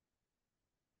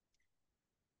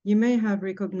 You may have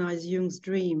recognized Jung's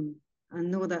dream and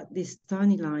know that this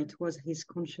tiny light was his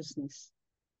consciousness.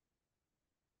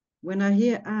 When I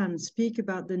hear Anne speak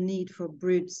about the need for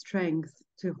brute strength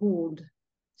to hold,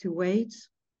 to wait,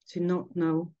 to not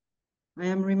know, I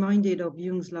am reminded of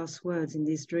Jung's last words in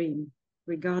this dream,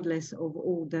 regardless of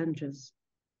all dangers.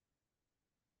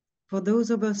 For those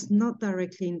of us not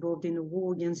directly involved in the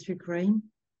war against Ukraine,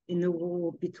 in the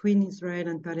war between Israel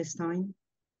and Palestine,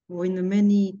 or in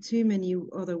the too many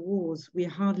other wars we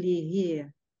hardly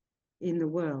hear in the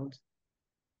world,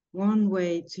 one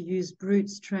way to use brute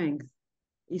strength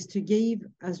is to give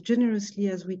as generously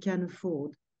as we can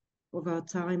afford of our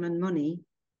time and money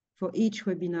for each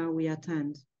webinar we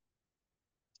attend.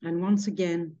 And once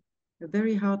again, a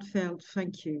very heartfelt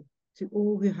thank you to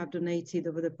all who have donated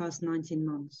over the past 19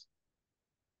 months.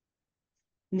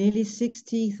 Nearly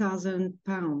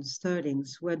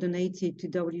 £60,000 were donated to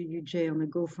WUJ on the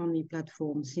GoFundMe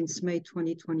platform since May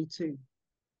 2022.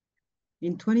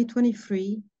 In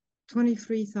 2023,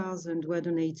 23,000 were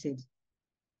donated.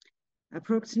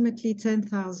 Approximately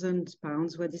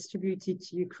 £10,000 were distributed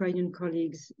to Ukrainian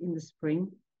colleagues in the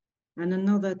spring, and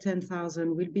another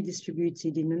 10,000 will be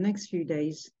distributed in the next few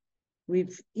days,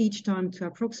 with each time to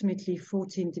approximately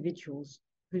 40 individuals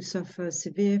who suffer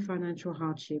severe financial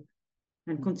hardship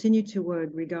and continue to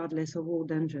work regardless of all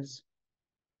dangers.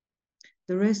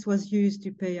 The rest was used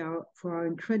to pay for our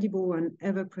incredible and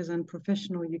ever-present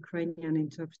professional Ukrainian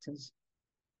interpreters.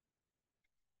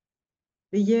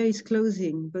 The year is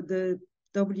closing, but the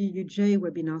WUJ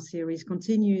webinar series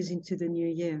continues into the new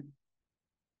year.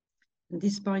 And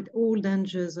despite all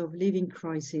dangers of living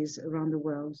crisis around the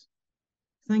world,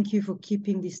 thank you for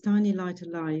keeping this tiny light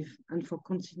alive and for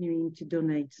continuing to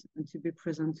donate and to be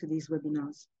present to these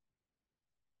webinars.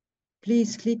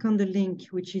 Please click on the link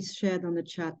which is shared on the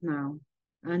chat now,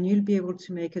 and you'll be able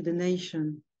to make a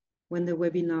donation when the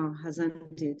webinar has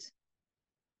ended.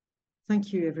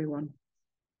 Thank you, everyone.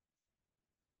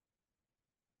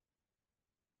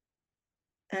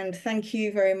 And thank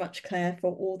you very much, Claire,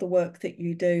 for all the work that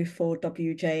you do for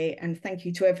WJ. And thank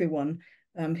you to everyone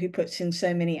who puts in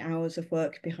so many hours of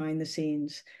work behind the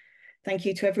scenes. Thank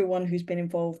you to everyone who's been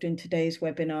involved in today's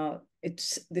webinar.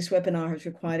 This webinar has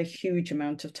required a huge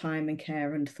amount of time and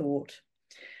care and thought.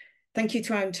 Thank you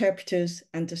to our interpreters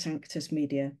and to Sanctus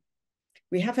Media.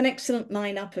 We have an excellent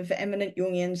lineup of eminent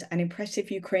Jungians and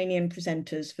impressive Ukrainian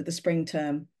presenters for the spring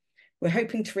term. We're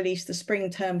hoping to release the spring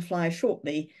term flyer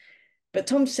shortly, but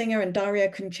Tom Singer and Daria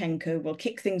Kunchenko will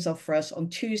kick things off for us on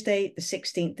Tuesday, the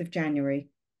 16th of January.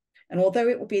 And although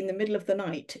it will be in the middle of the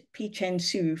night, Pi Chen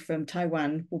Su from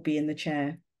Taiwan will be in the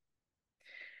chair.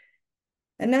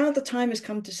 And now the time has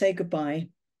come to say goodbye.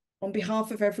 On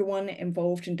behalf of everyone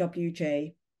involved in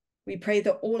WJ, we pray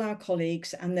that all our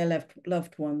colleagues and their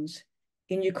loved ones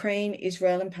in Ukraine,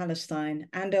 Israel and Palestine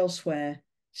and elsewhere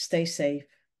stay safe.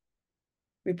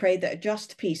 We pray that a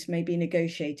just peace may be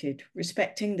negotiated,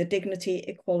 respecting the dignity,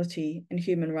 equality, and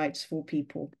human rights for all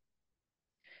people.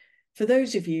 For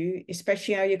those of you,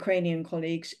 especially our Ukrainian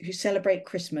colleagues who celebrate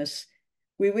Christmas,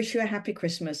 we wish you a happy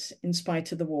Christmas in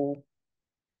spite of the war.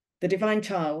 The Divine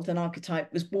Child, an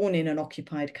archetype, was born in an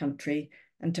occupied country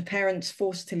and to parents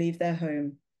forced to leave their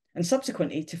home, and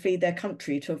subsequently to flee their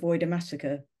country to avoid a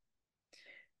massacre.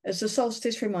 As the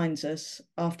solstice reminds us,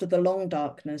 after the long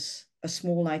darkness, a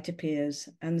small light appears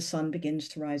and the sun begins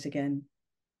to rise again.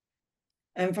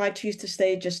 I invite you to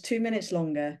stay just 2 minutes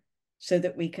longer so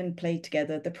that we can play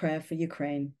together the prayer for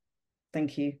Ukraine.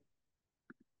 Thank you.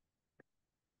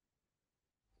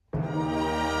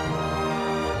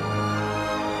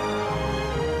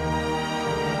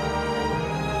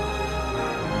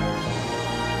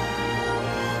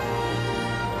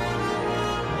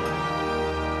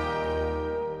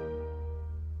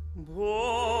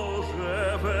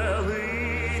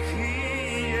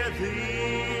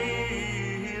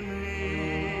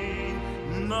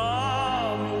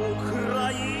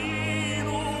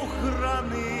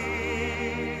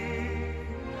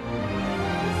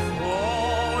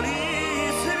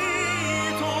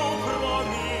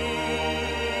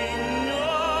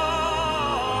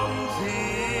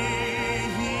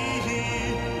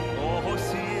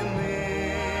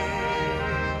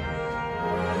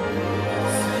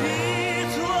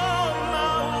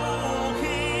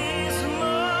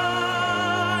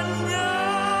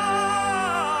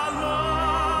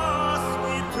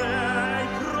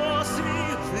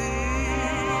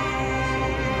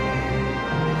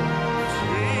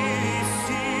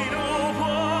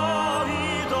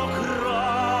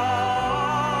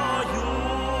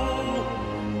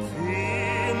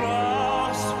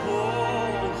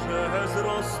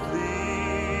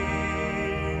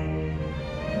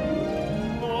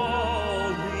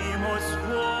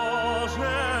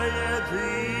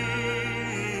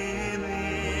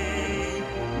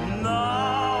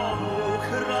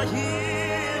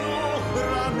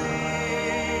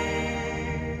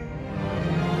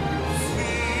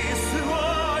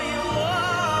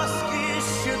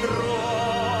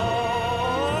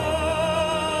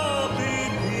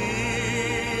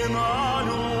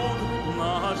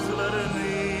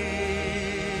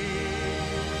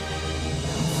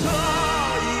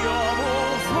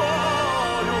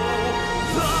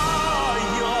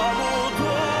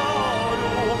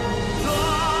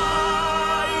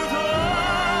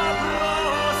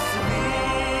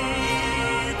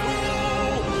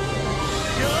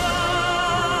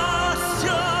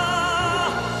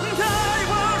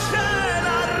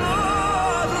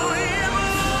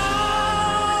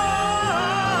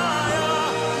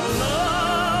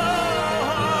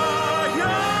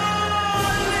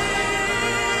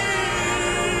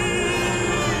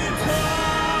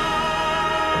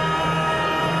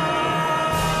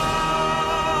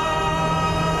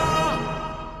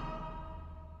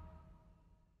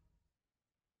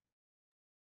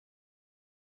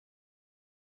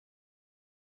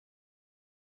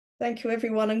 Thank you,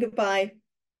 everyone, and goodbye.